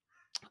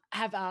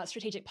have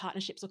strategic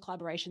partnerships or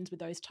collaborations with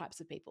those types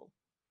of people.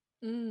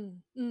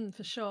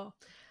 For sure.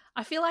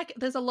 I feel like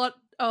there's a lot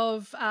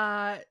of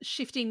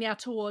shifting now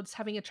towards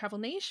having a travel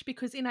niche,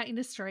 because in our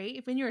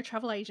industry, when you're a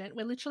travel agent,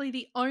 we're literally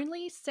the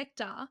only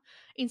sector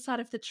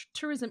inside of the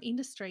tourism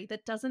industry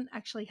that doesn't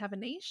actually have a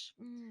niche.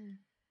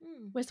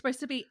 We're supposed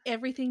to be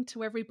everything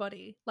to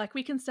everybody. Like,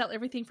 we can sell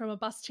everything from a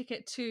bus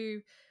ticket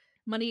to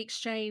money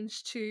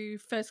exchange to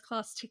first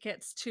class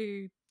tickets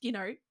to, you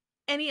know,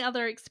 any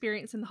other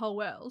experience in the whole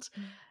world.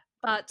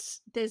 But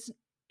there's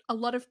a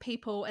lot of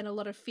people and a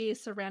lot of fear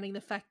surrounding the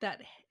fact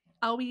that,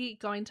 are we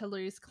going to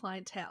lose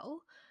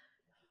clientele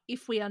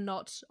if we are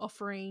not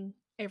offering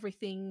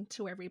everything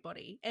to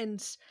everybody?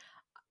 And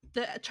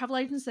the travel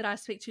agents that I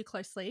speak to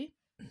closely,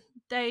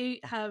 they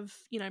have,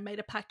 you know, made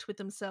a pact with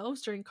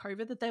themselves during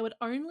COVID that they would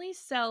only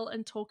sell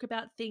and talk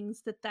about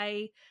things that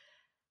they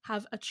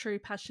have a true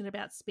passion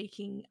about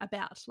speaking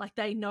about. Like,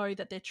 they know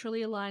that they're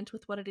truly aligned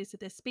with what it is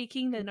that they're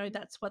speaking. They know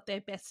that's what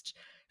they're best,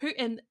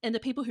 and the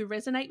people who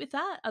resonate with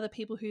that are the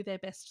people who they're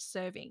best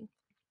serving.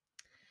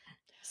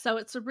 So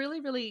it's a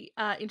really, really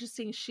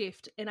interesting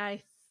shift, and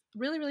I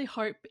really, really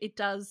hope it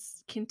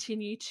does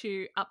continue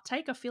to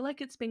uptake. I feel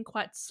like it's been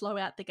quite slow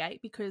out the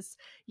gate because,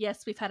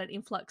 yes, we've had an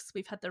influx.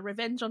 We've had the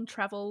revenge on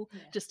travel.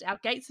 Yeah. Just our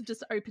gates have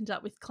just opened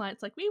up with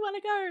clients like, we want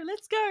to go,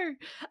 let's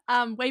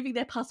go, waving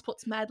their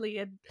passports madly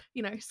and,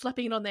 you know,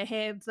 slapping it on their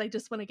hands. They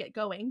just want to get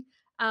going.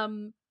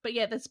 But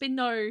yeah, there's been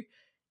no,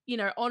 you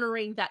know,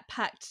 honoring that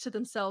pact to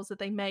themselves that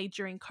they made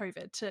during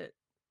COVID to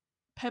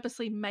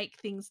purposely make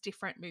things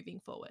different moving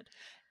forward.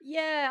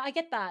 Yeah, I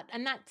get that,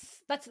 and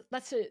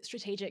that's a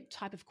strategic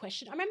type of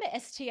question. I remember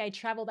STA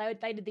Travel;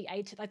 they did the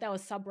 8, like they were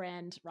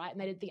sub-brand, right?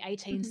 And they did the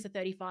 18s to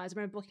 35s. I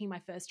remember booking my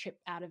first trip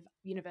out of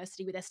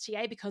university with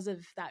STA because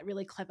of that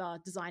really clever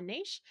design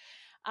niche.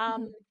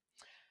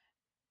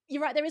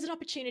 You're right. There is an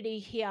opportunity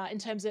here in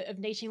terms of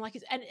niching, but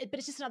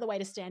it's just another way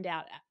to stand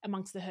out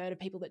amongst the herd of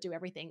people that do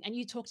everything. And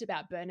you talked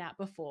about burnout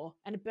before,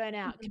 and a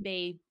burnout can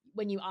be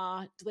when you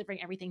are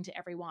delivering everything to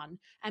everyone,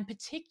 and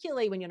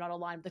particularly when you're not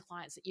aligned with the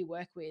clients that you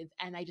work with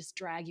and they just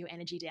drag your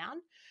energy down.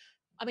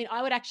 I mean,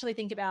 I would actually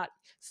think about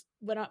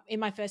in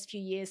my first few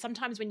years,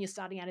 sometimes when you're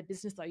starting out a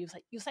business, though,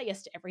 you'll say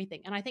yes to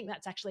everything. And I think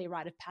that's actually a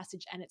rite of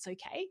passage, and it's okay,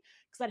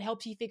 because that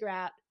helps you figure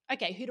out,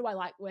 okay, who do I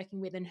like working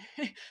with and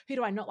who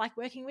do I not like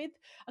working with?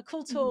 A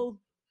cool tool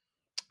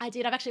I've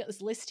actually got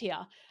this list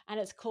here, and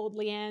it's called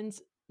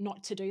Leanne's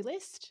Not To-Do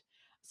List.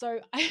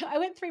 So I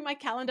went through my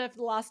calendar for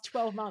the last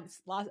 12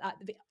 months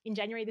in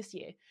January this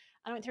year.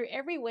 I went through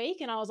every week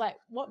and I was like,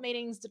 what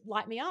meetings did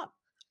light me up?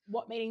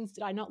 What meetings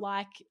did I not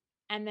like?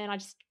 And then I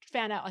just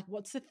found out, like,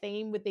 what's the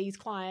theme with these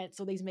clients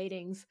or these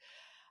meetings?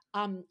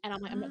 And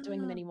I'm like, I'm not doing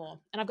them anymore.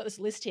 And I've got this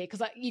list here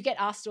because you get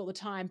asked all the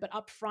time, but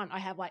up front I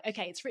have like,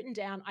 okay, it's written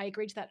down. I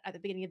agreed to that at the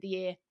beginning of the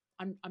year.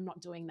 I'm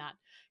not doing that,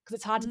 because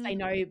it's hard to say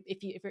no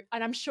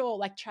and I'm sure,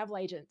 like, travel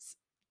agents,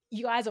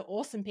 you guys are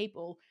awesome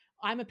people.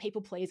 I'm a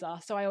people pleaser,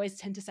 so I always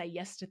tend to say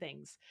yes to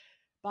things.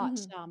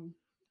 But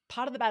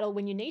part of the battle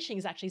when you're niching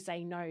is actually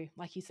saying no,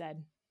 like you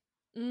said.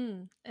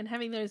 And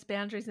having those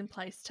boundaries in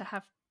place to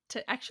have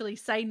to actually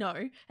say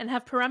no and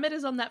have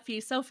parameters on that for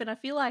yourself. And I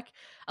feel like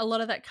a lot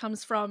of that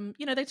comes from,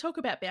 they talk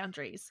about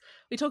boundaries.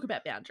 We talk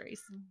about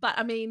boundaries. But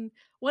I mean,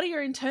 what are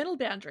your internal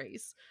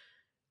boundaries?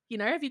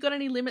 Have you got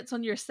any limits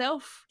on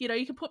yourself? You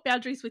can put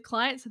boundaries with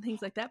clients and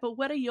things like that, but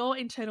what are your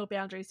internal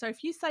boundaries? So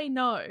if you say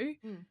no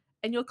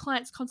and your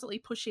client's constantly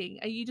pushing,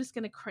 are you just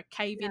going to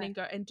cave in and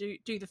go and do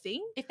the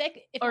thing?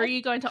 Or are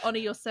you going to honor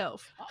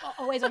yourself?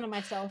 Always honor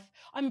myself.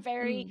 I'm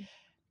very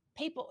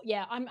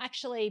I'm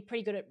actually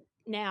pretty good at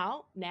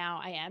now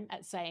I am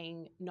at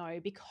saying no,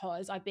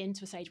 because I've been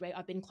to a stage where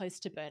I've been close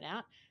to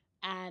burnout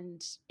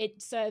and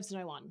it serves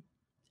no one.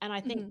 And I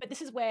think, but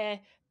this is where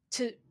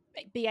to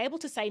be able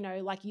to say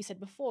no, like you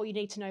said before, you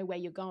need to know where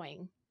you're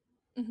going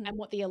and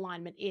what the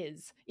alignment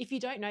is. If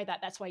you don't know that,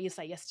 that's why you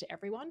say yes to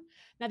everyone.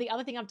 Now, the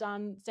other thing I've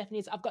done, Stephanie,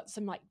 is I've got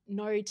some like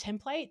no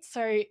templates.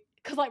 So,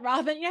 because like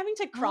rather than having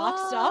to craft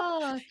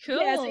stuff, cool.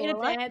 so in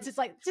advance, it's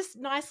like just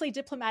nicely,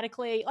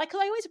 diplomatically, like,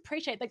 cause I always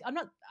appreciate, like,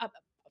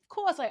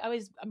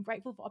 I'm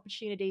grateful for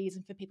opportunities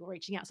and for people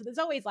reaching out. So there's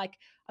always like,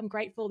 I'm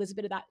grateful. There's a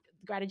bit of that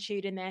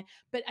gratitude in there,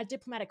 but a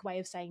diplomatic way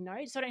of saying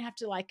no. So I don't have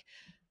to like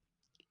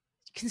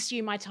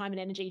consume my time and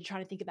energy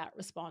trying to think of that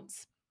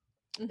response.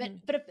 But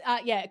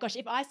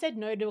if I said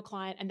no to a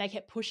client and they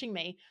kept pushing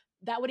me,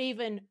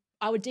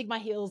 I would dig my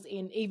heels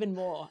in even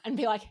more and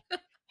be like,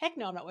 heck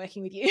no, I'm not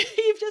working with you.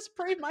 You've just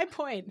proved my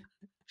point.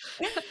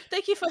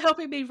 Thank you for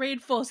helping me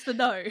reinforce the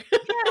no.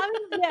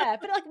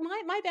 But like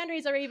my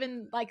boundaries are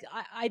even like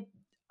I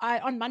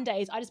on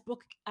Mondays I just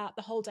book out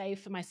the whole day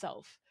for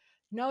myself.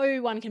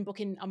 No one can book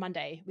in on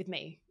Monday with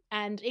me.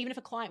 And even if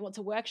a client wants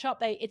a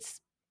workshop, I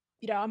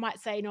might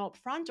say no up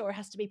front, or it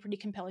has to be pretty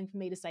compelling for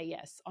me to say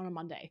yes on a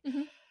Monday.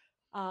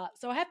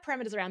 So I have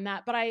parameters around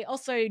that, but I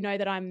also know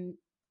that I'm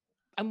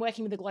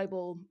working with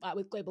global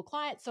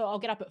clients, so I'll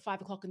get up at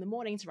 5 o'clock in the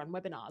morning to run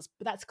webinars.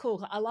 But that's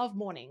cool. I love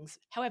mornings.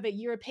 However,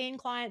 European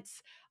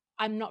clients,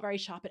 I'm not very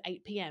sharp at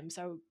 8 p.m.,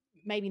 so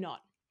maybe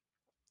not.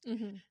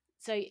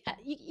 So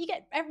you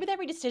get, with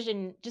every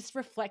decision, just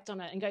reflect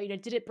on it and go,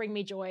 did it bring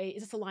me joy?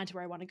 Is this aligned to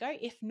where I want to go?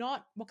 If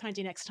not, what can I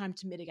do next time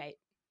to mitigate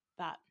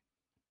that?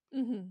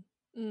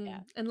 Yeah.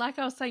 And like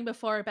I was saying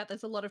before about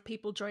there's a lot of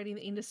people joining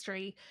the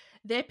industry,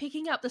 they're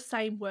picking up the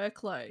same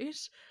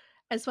workload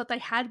as what they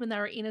had when they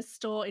were in a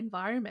store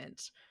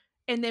environment,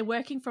 and they're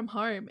working from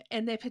home,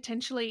 and they're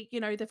potentially,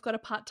 they've got a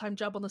part-time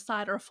job on the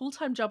side or a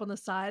full-time job on the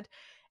side,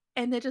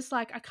 and they're just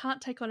like, I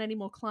can't take on any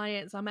more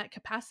clients. I'm at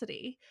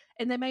capacity.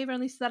 And they may have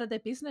only started their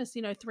business,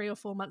 3 or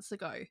 4 months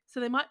ago. So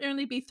they might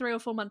only be 3 or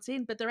 4 months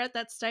in, but they're at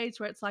that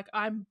stage where it's like,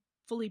 I'm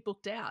fully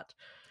booked out,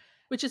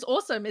 which is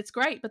awesome. It's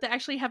great, but they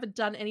actually haven't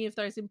done any of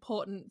those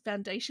important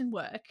foundation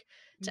work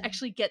to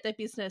actually get their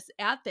business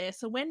out there.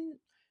 So when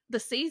the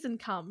season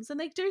comes, and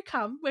they do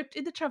come, we're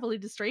in the travel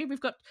industry, we've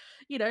got,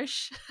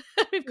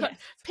 we've got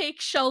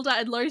peak, shoulder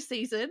and low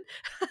season.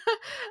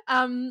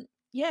 And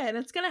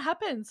it's going to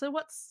happen. So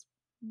what's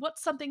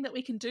something that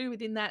we can do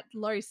within that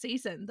low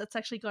season that's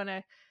actually going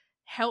to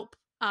help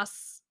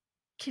us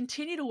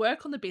continue to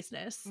work on the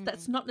business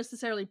that's not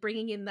necessarily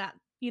bringing in that,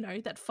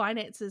 that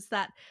finances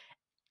that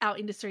our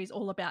industry is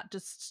all about,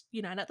 just,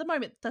 and at the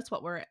moment, that's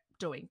what we're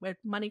doing. We're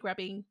money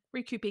grabbing,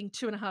 recouping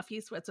 2.5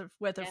 years worth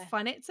of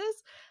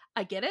finances.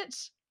 I get it,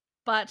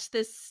 but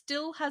there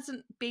still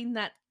hasn't been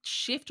that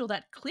shift or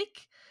that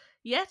click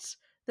yet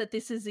that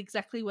this is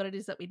exactly what it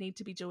is that we need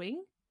to be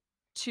doing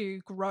to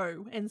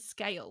grow and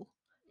scale.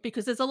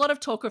 Because there's a lot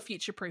of talk of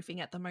future proofing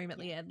at the moment,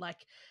 Leanne.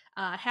 Like,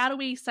 how do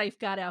we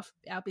safeguard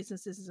our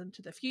businesses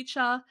into the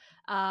future?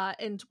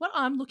 And what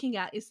I'm looking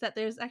at is that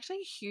there's actually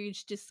a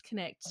huge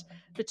disconnect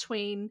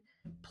between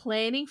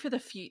planning for the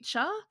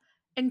future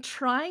and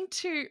trying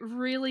to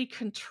really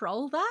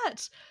control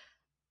that.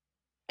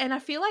 And I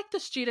feel like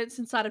the students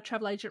inside of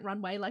Travel Agent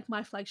Runway, like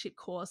my flagship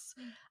course,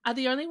 are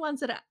the only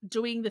ones that are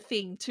doing the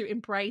thing to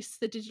embrace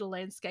the digital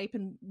landscape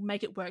and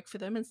make it work for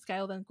them and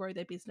scale and grow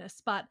their business.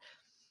 But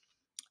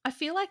I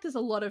feel like there's a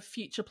lot of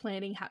future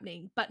planning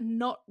happening, but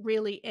not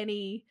really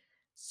any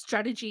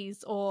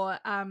strategies or,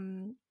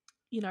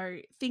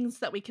 things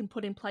that we can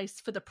put in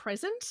place for the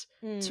present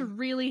to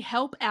really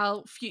help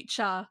our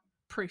future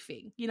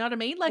proofing. You know what I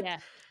mean? Like,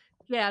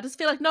 I just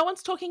feel like no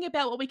one's talking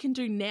about what we can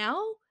do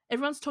now.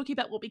 Everyone's talking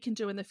about what we can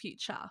do in the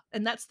future.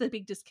 And that's the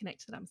big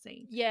disconnect that I'm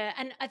seeing. Yeah.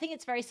 And I think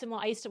it's very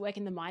similar. I used to work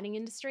in the mining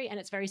industry, and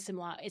it's very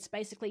similar. It's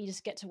basically you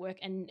just get to work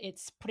and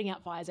it's putting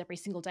out fires every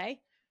single day.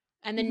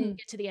 And then you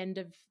get to the end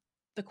of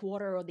the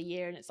quarter or the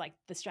year, and it's like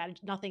the strategy,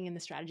 nothing in the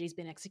strategy has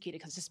been executed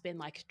because it's just been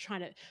like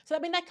trying to. So I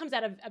mean, that comes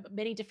out of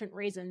many different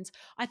reasons.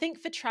 I think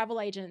for travel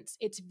agents,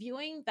 it's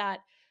viewing that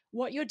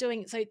what you're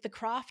doing, so the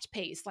craft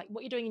piece, like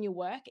what you're doing in your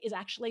work, is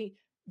actually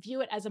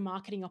view it as a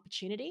marketing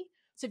opportunity.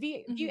 So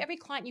view every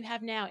client you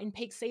have now in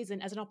peak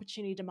season as an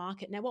opportunity to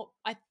market. Now, what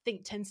I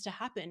think tends to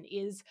happen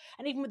is,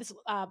 and even with this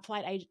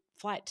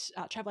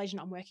travel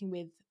agent I'm working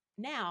with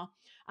now,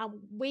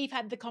 we've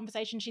had the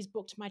conversation. She's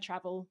booked my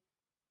travel,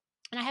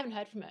 and I haven't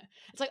heard from her.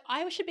 It's like,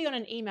 I should be on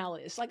an email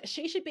list. Like,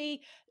 she should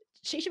be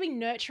she should be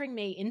nurturing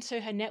me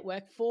into her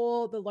network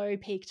for the low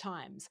peak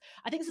times.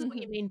 I think this is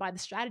what you mean by the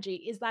strategy,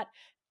 is that,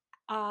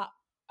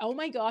 oh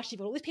my gosh, you've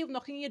got all these people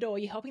knocking on your door,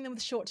 you're helping them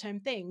with short-term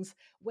things.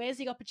 Where's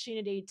the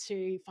opportunity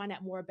to find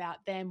out more about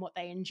them, what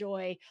they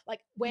enjoy? Like,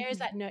 where is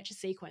that nurture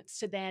sequence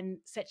to then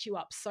set you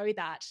up so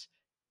that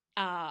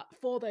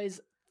for the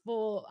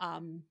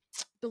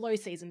low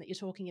season that you're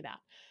talking about.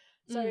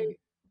 So,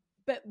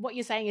 but what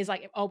you're saying is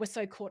like, oh, we're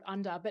so caught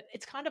under, but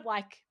it's kind of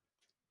like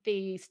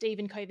the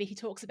Stephen Covey, he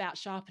talks about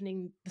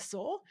sharpening the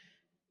saw.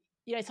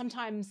 You know,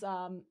 sometimes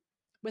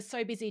we're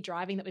so busy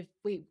driving that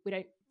we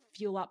don't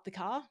fuel up the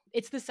car.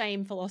 It's the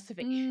same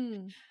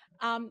philosophy.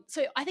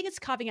 So I think it's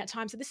carving out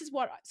time. So this is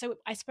what, so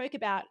I spoke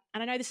about,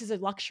 and I know this is a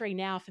luxury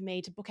now for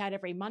me to book out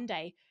every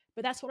Monday,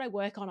 but that's what I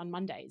work on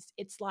Mondays.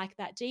 It's like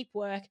that deep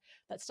work,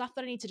 that stuff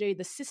that I need to do,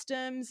 the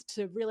systems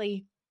to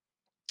really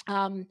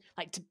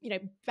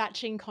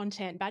batching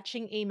content,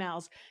 batching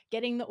emails,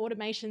 getting the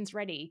automations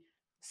ready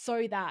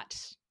so that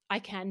I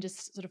can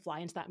just sort of fly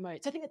into that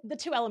mode. So I think the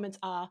two elements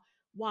are,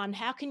 one,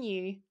 how can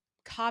you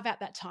carve out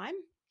that time,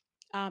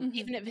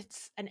 even if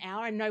it's an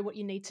hour, and know what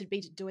you need to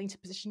be doing to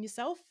position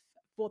yourself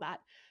for that.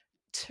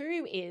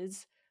 Two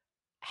is,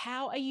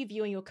 how are you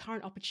viewing your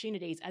current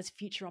opportunities as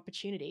future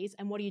opportunities,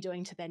 and what are you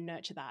doing to then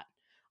nurture that?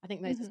 I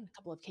think those are a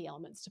couple of key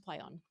elements to play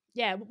on.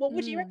 Yeah. What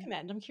would you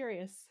recommend? I'm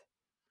curious.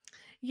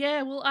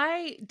 Yeah, well,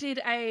 I did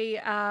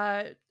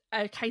a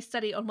case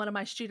study on one of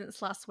my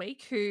students last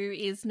week, who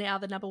is now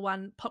the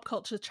 #1 pop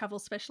culture travel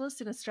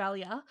specialist in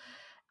Australia.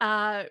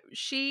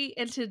 She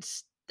entered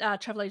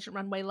Travel Agent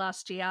Runway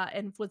last year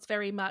and was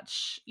very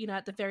much,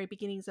 at the very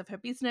beginnings of her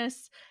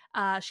business.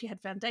 She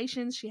had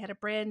foundations, she had a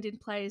brand in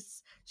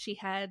place, she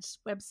had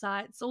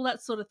websites, all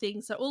that sort of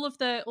thing. So all of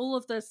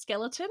the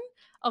skeleton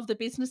of the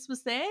business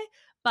was there,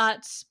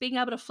 but being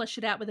able to flesh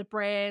it out with a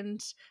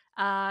brand,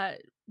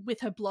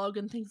 with her blog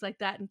and things like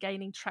that, and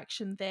gaining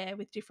traction there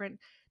with different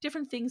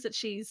things that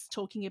she's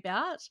talking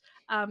about,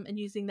 and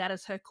using that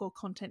as her core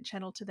content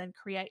channel to then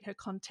create her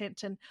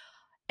content, and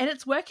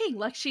it's working.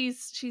 Like,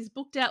 she's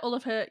booked out all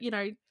of her,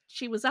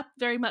 she was up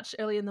very much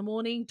early in the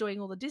morning doing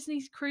all the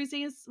Disney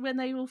cruises when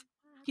they all,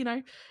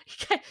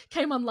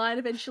 came online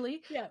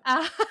eventually.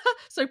 Yeah.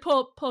 So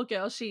poor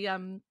girl, she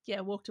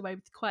walked away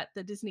with quite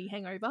the Disney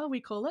hangover,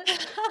 we call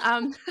it.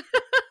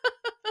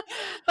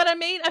 But I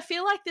mean, I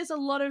feel like there's a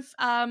lot of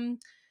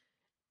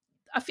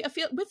I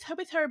feel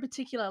with her in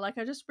particular, like,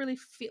 I just really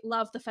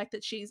love the fact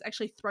that she's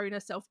actually thrown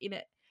herself in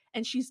it,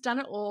 and she's done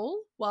it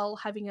all while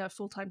having a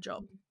full-time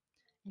job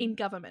in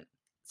government.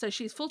 So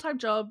she's full-time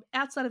job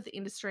outside of the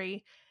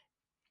industry,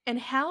 and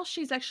how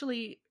she's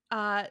actually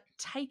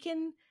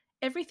taken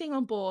everything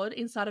on board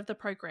inside of the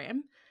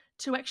program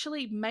to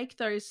actually make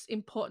those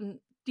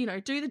important,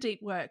 do the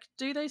deep work,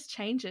 do those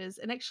changes,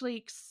 and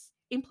actually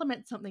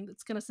implement something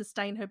that's going to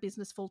sustain her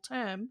business full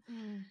term.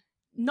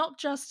 Not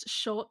just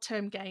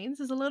short-term gains.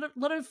 There's a lot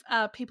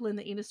of people in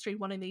the industry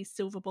wanting these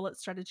silver bullet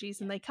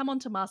strategies, and they come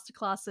onto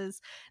masterclasses,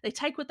 they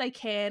take what they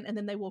can, and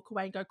then they walk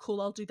away and go, cool,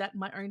 I'll do that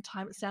in my own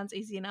time. It sounds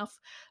easy enough.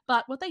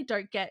 But what they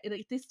don't get,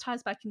 this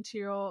ties back into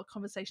your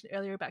conversation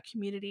earlier about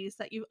community, is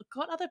that you've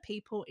got other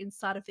people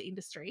inside of the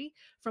industry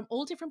from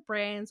all different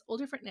brands, all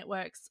different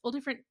networks, all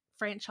different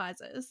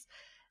franchises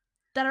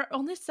that are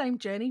on this same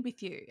journey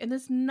with you. And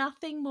there's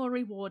nothing more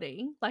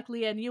rewarding. Like,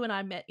 Leanne, you and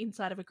I met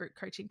inside of a group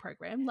coaching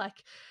program.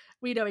 Like,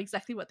 we know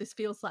exactly what this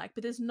feels like,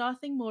 but there's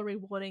nothing more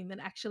rewarding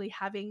than actually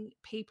having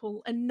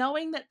people and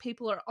knowing that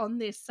people are on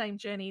this same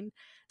journey.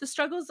 The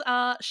struggles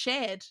are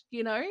shared,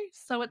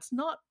 so it's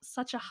not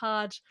such a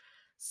hard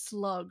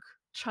slog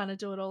trying to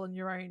do it all on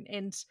your own.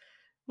 And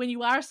when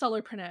you are a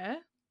solopreneur,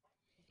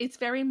 it's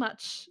very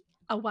much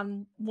a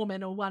one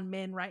woman or one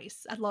man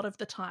race a lot of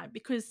the time,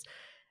 because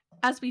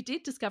as we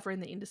did discover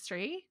in the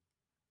industry,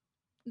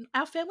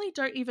 our family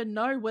don't even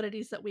know what it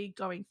is that we're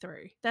going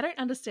through. They don't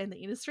understand the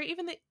industry.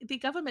 Even the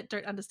government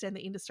don't understand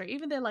the industry.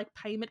 Even their like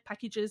payment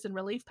packages and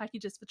relief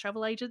packages for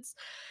travel agents,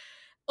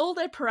 all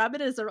their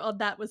parameters are on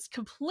that was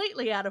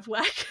completely out of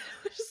whack.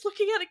 We're just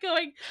looking at it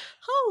going,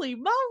 holy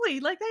moly,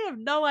 like, they have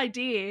no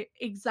idea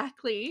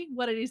exactly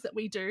what it is that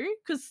we do,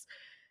 because,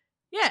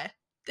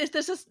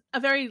 there's just a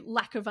very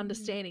lack of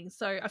understanding.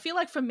 So I feel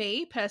like for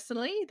me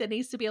personally, there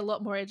needs to be a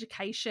lot more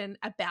education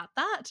about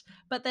that.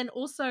 But then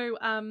also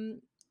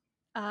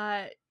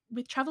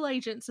with travel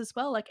agents as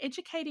well, like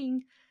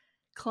educating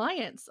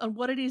clients on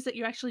what it is that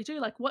you actually do,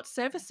 like what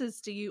services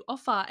do you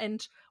offer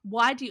and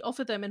why do you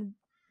offer them, and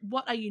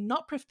what are you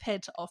not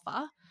prepared to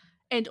offer,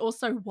 and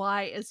also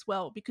why as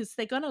well, because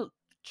they're going to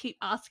keep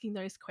asking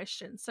those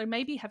questions. So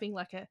maybe having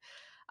like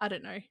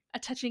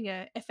attaching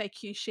a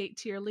FAQ sheet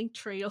to your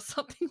Linktree or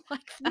something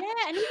like that.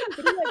 Yeah, and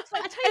even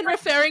videos. And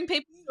referring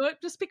people to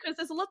it, just because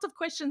there's lots of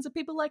questions that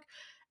people like,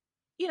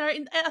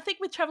 and I think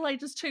with travel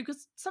agents too,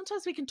 because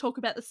sometimes we can talk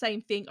about the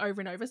same thing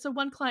over and over. So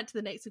one client to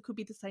the next, it could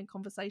be the same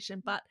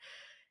conversation. But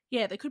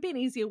yeah, there could be an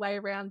easier way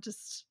around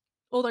just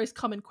all those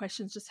common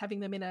questions, just having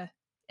them in a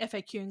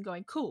FAQ and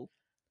going, cool,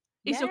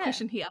 is your Yeah.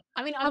 question here.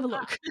 I mean, Have a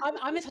look.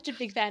 I'm such a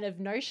big fan of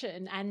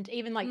Notion, and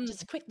even like Mm,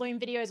 just quick Loom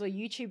videos or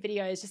YouTube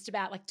videos, just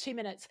about like 2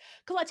 minutes.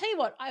 Because I tell you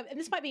what, and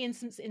this might be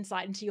some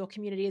insight into your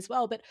community as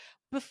well. But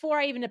before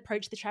I even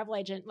approached the travel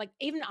agent, like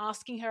even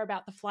asking her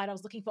about the flight I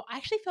was looking for, I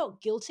actually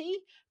felt guilty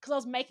because I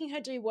was making her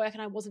do work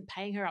and I wasn't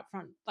paying her up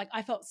front. Like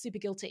I felt super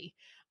guilty.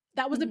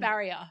 That was a mhm.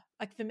 barrier,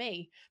 like for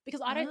me, because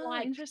I don't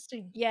like.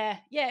 Interesting. Yeah,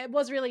 yeah, it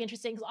was really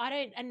interesting because I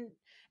don't, and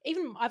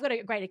even I've got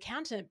a great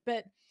accountant,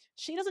 but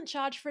she doesn't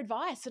charge for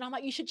advice. And I'm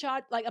like, you should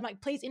charge, like, I'm like,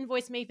 please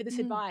invoice me for this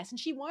Mm, advice. And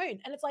she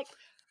won't. And it's like,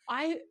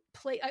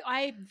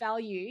 I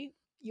value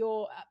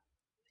your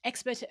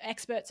expert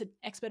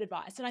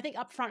advice. And I think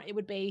upfront it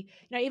would be,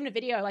 even a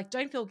video, like,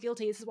 don't feel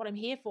guilty. This is what I'm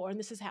here for. And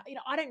this is how,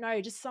 I don't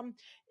know, just some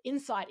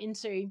insight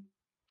into,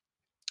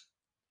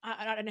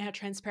 I don't know how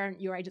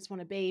transparent your agents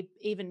want to be,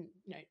 even,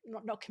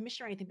 not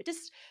commission or anything, but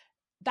just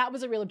that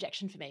was a real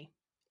objection for me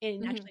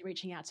in mhm, actually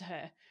reaching out to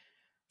her.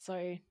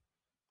 So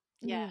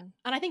yeah. mm.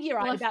 And I think you're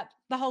Well, right about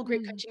the whole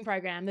group mm. coaching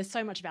program. There's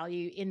so much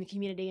value in the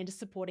community and just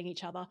supporting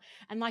each other.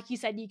 And like you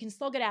said, you can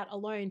slog it out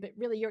alone, but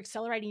really you're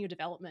accelerating your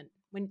development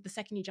when the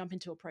second you jump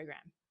into a program.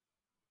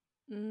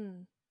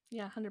 Mm.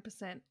 Yeah,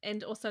 100%.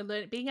 And also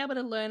being able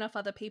to learn off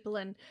other people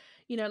and,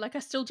 like I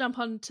still jump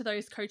on to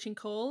those coaching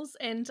calls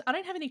and I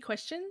don't have any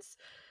questions.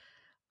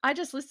 I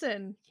just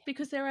listen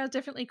because there are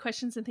definitely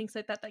questions and things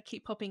like that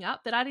keep popping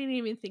up that I didn't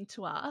even think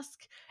to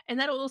ask. And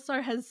that also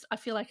I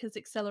feel like has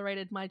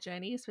accelerated my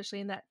journey,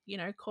 especially in that,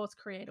 course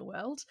creator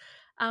world.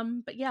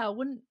 But yeah, I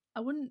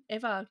wouldn't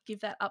ever give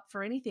that up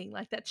for anything,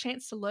 like that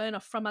chance to learn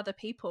off from other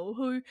people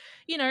who,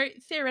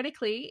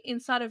 theoretically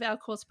inside of our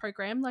course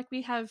program, like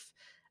we have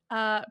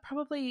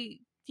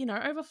probably,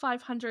 over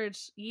 500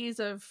 years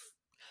of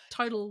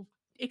total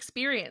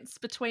experience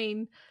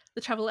between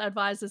the travel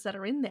advisors that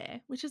are in there,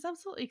 which is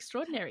absolutely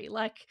extraordinary.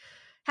 Like,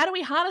 how do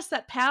we harness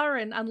that power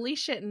and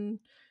unleash it? And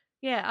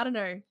yeah, I don't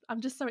know.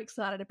 I'm just so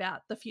excited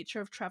about the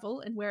future of travel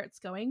and where it's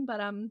going. But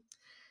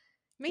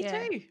Me yeah.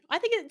 too. I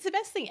think it's the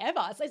best thing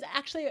ever. It's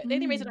actually the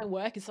only reason Mm. I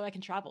work is so I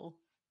can travel.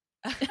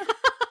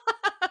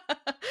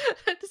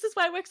 This is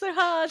why I work so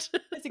hard.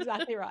 That's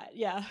exactly right.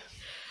 Yeah.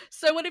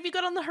 So what have you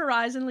got on the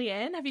horizon,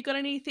 Leanne? Have you got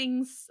any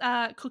things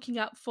cooking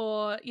up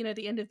for,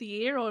 the end of the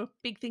year or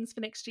big things for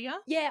next year?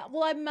 Yeah,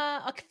 well, I'm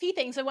a few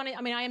things. I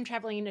am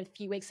traveling in a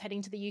few weeks,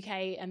 heading to the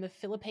UK and the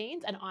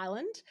Philippines and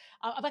Ireland.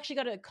 I've actually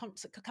got a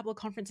couple of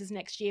conferences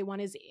next year.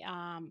 One is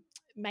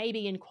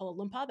maybe in Kuala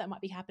Lumpur, that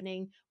might be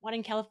happening. One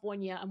in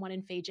California and one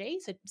in Fiji.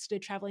 So still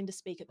traveling to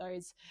speak at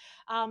those.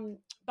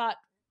 But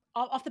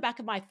off the back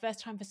of my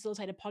first time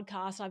facilitator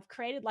podcast, I've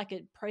created like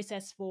a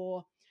process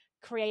for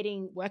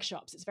creating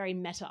workshops. It's very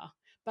meta.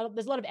 But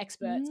there's a lot of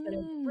experts that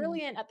are Mm.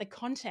 brilliant at the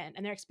content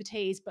and their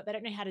expertise, but they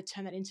don't know how to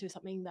turn that into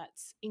something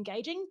that's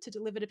engaging to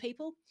deliver to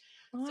people.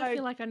 Oh, So, I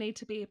feel like I need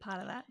to be a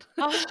part of that.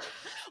 oh,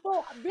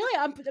 well, really,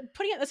 I'm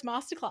putting out this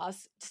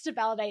masterclass just to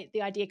validate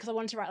the idea because I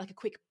wanted to write like a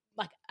quick,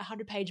 like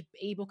 100-page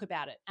ebook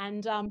about it,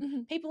 and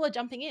Mhm, people are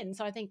jumping in.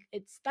 So I think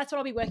that's what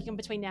I'll be working on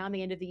between now and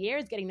the end of the year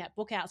is getting that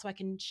book out so I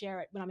can share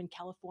it when I'm in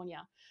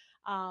California,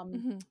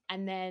 mhm,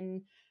 and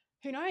then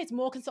who knows,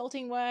 more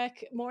consulting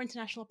work, more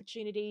international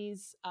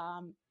opportunities.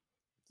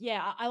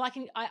 Yeah, I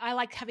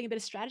like having a bit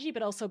of strategy,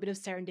 but also a bit of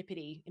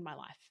serendipity in my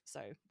life. So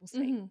we'll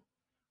see. mhm.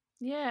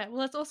 Yeah,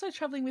 well, it's also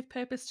traveling with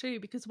purpose too,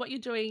 because what you're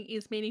doing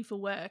is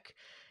meaningful work.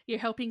 You're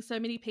helping so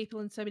many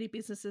people and so many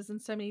businesses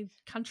and so many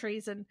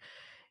countries, and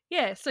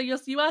yeah, so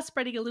you are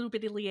spreading a little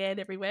bit of Leanne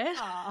everywhere.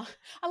 Ah,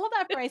 I love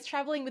that phrase,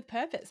 traveling with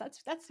purpose.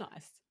 That's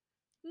nice.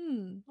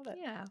 Love it.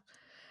 Yeah.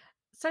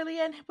 So,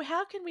 Leanne,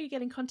 how can we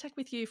get in contact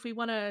with you if we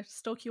want to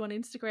stalk you on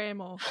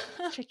Instagram or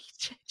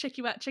check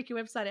you out, check your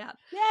website out?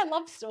 Yeah,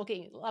 love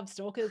stalking, love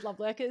stalkers, love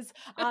lurkers.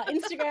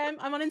 Instagram,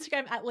 I'm on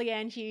Instagram at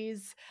Leanne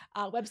Hughes.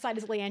 Website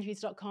is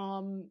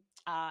leannehughes.com.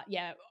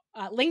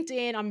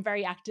 LinkedIn, I'm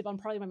very active. I'm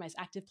probably my most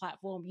active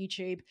platform,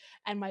 YouTube,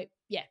 and my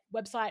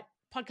website,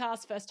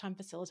 podcast, First Time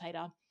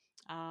Facilitator.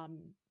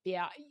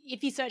 Yeah,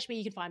 if you search me,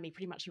 you can find me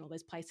pretty much in all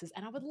those places.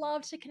 And I would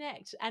love to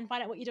connect and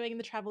find out what you're doing in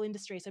the travel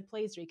industry. So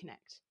please do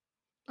connect.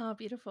 Oh,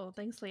 beautiful.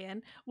 Thanks,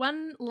 Leanne.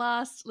 One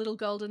last little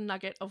golden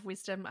nugget of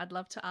wisdom I'd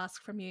love to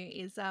ask from you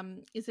is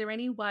there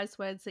any wise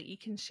words that you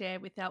can share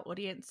with our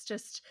audience,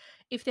 just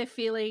if they're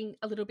feeling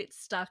a little bit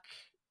stuck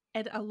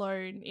and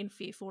alone and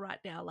fearful right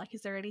now? Like,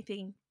 is there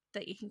anything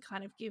that you can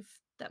kind of give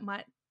that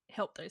might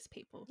help those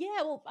people?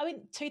 Yeah, well, I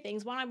mean, two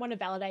things. One, I want to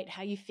validate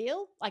how you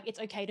feel. Like, it's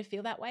okay to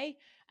feel that way.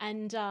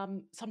 And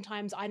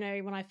sometimes I know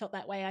when I felt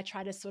that way, I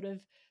try to sort of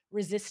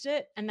resist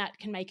it, and that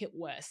can make it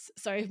worse.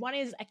 So, one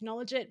is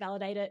acknowledge it,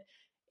 validate it.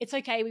 It's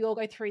okay. We all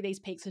go through these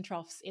peaks and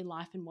troughs in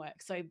life and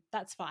work. So,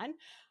 that's fine.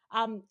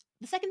 The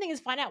second thing is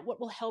find out what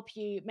will help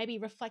you, maybe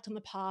reflect on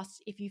the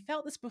past. If you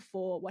felt this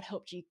before, what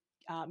helped you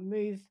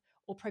move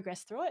or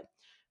progress through it.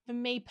 For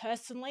me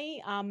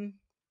personally, and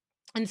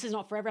this is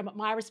not for everyone, but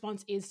my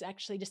response is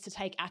actually just to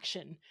take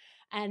action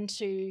and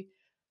to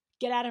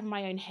get out of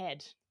my own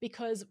head,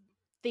 because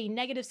the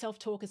negative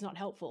self-talk is not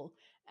helpful.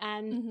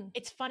 And Hmm.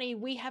 it's funny,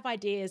 we have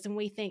ideas and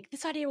we think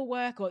this idea will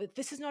work or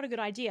this is not a good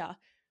idea.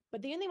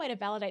 But the only way to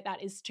validate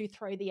that is to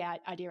throw the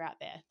idea out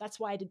there. That's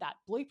why I did that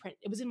blueprint.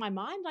 It was in my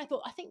mind. I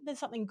thought, I think there's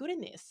something good in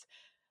this.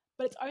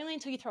 But it's only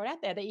until you throw it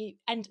out there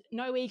and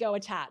no ego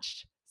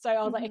attached. So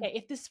I was like, okay,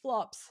 if this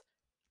flops,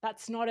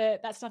 that's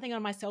nothing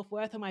on my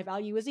self-worth or my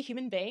value as a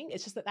human being.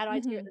 It's just that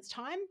idea at this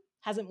time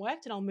hasn't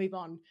worked and I'll move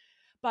on.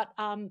 But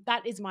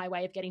that is my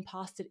way of getting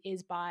past it,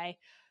 is by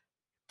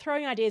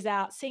throwing ideas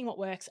out, seeing what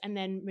works, and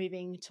then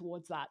moving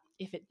towards that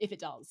if it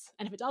does.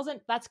 And if it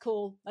doesn't, that's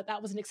cool.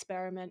 That was an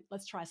experiment.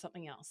 Let's try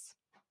something else.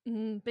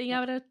 Being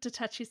able to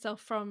detach yourself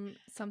from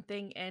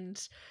something,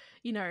 and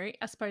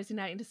I suppose in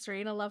our industry,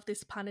 and I love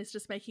this pun, is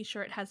just making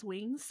sure it has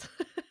wings.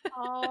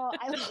 Oh,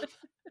 I love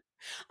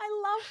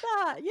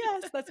that.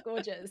 Yes, that's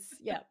gorgeous.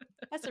 Yeah,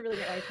 that's a really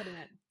good way of putting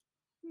it.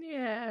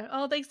 Yeah.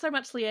 Oh, thanks so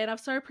much, Leanne. I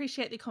so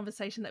appreciate the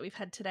conversation that we've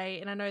had today.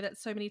 And I know that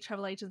so many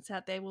travel agents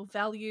out there will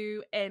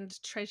value and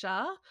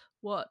treasure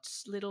what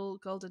little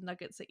golden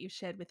nuggets that you've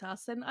shared with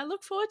us. And I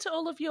look forward to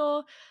all of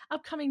your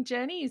upcoming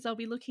journeys. I'll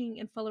be looking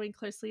and following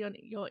closely on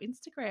your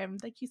Instagram.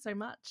 Thank you so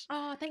much.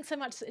 Oh, thanks so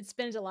much. It's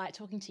been a delight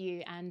talking to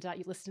you and your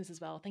listeners as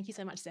well. Thank you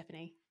so much,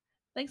 Stephanie.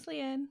 Thanks,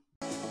 Leanne.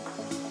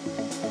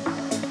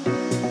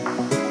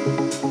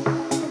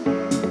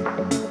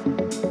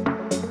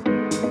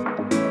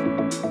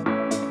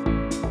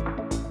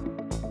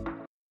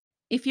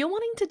 If you're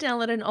wanting to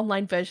download an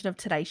online version of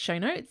today's show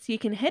notes, you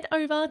can head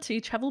over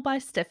to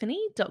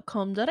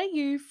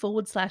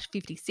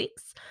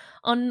travelbystephanie.com.au/56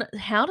 on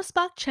how to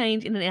spark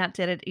change in an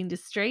outdated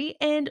industry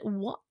and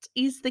what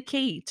is the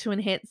key to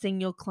enhancing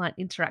your client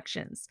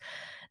interactions.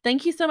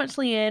 Thank you so much,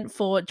 Leanne,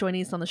 for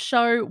joining us on the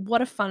show.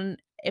 What a fun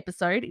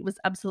episode. It was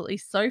absolutely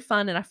so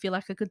fun, and I feel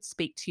like I could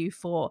speak to you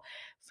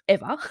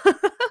forever.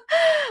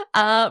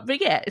 But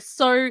yeah, it's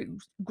so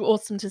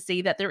awesome to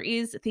see that there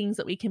is things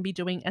that we can be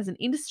doing as an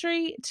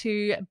industry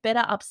to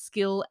better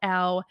upskill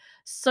our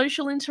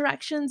social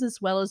interactions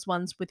as well as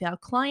ones with our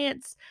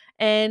clients.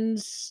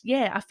 And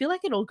yeah, I feel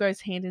like it all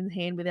goes hand in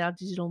hand with our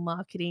digital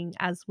marketing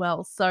as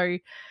well. So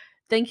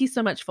thank you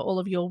so much for all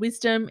of your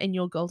wisdom and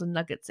your golden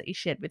nuggets that you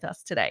shared with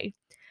us today.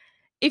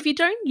 If you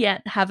don't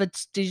yet have a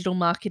digital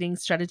marketing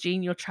strategy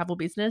in your travel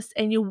business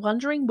and you're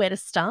wondering where to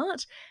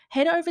start,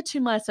 head over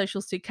to My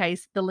Social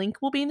Suitcase. The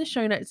link will be in the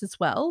show notes as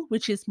well,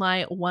 which is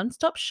my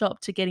one-stop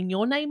shop to getting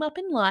your name up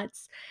in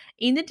lights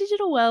in the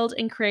digital world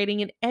and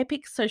creating an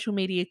epic social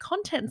media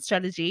content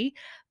strategy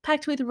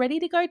packed with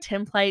ready-to-go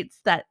templates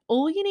that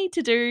all you need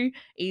to do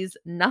is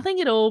nothing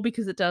at all,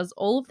 because it does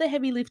all of the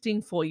heavy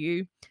lifting for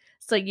you,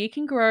 so you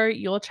can grow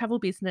your travel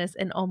business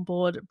and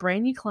onboard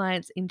brand new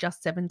clients in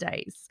just 7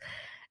 days.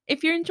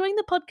 If you're enjoying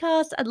the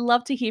podcast, I'd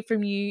love to hear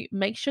from you.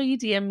 Make sure you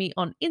DM me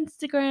on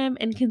Instagram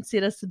and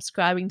consider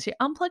subscribing to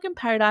Unplug in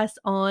Paradise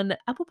on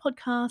Apple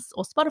Podcasts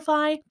or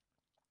Spotify.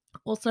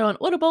 Also on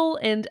Audible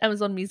and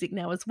Amazon Music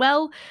now as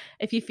well.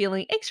 If you're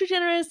feeling extra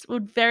generous,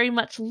 would very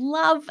much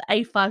love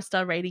a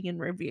 5-star rating and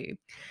review.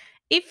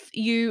 If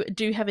you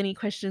do have any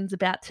questions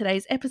about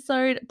today's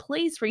episode,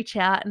 please reach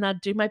out and I'll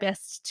do my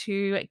best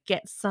to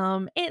get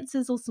some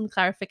answers or some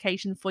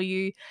clarification for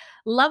you.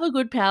 Love a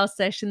good power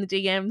session in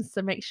the DMs,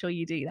 so make sure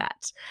you do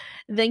that.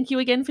 Thank you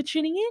again for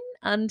tuning in.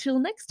 Until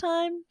next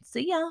time,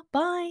 see ya.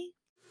 Bye.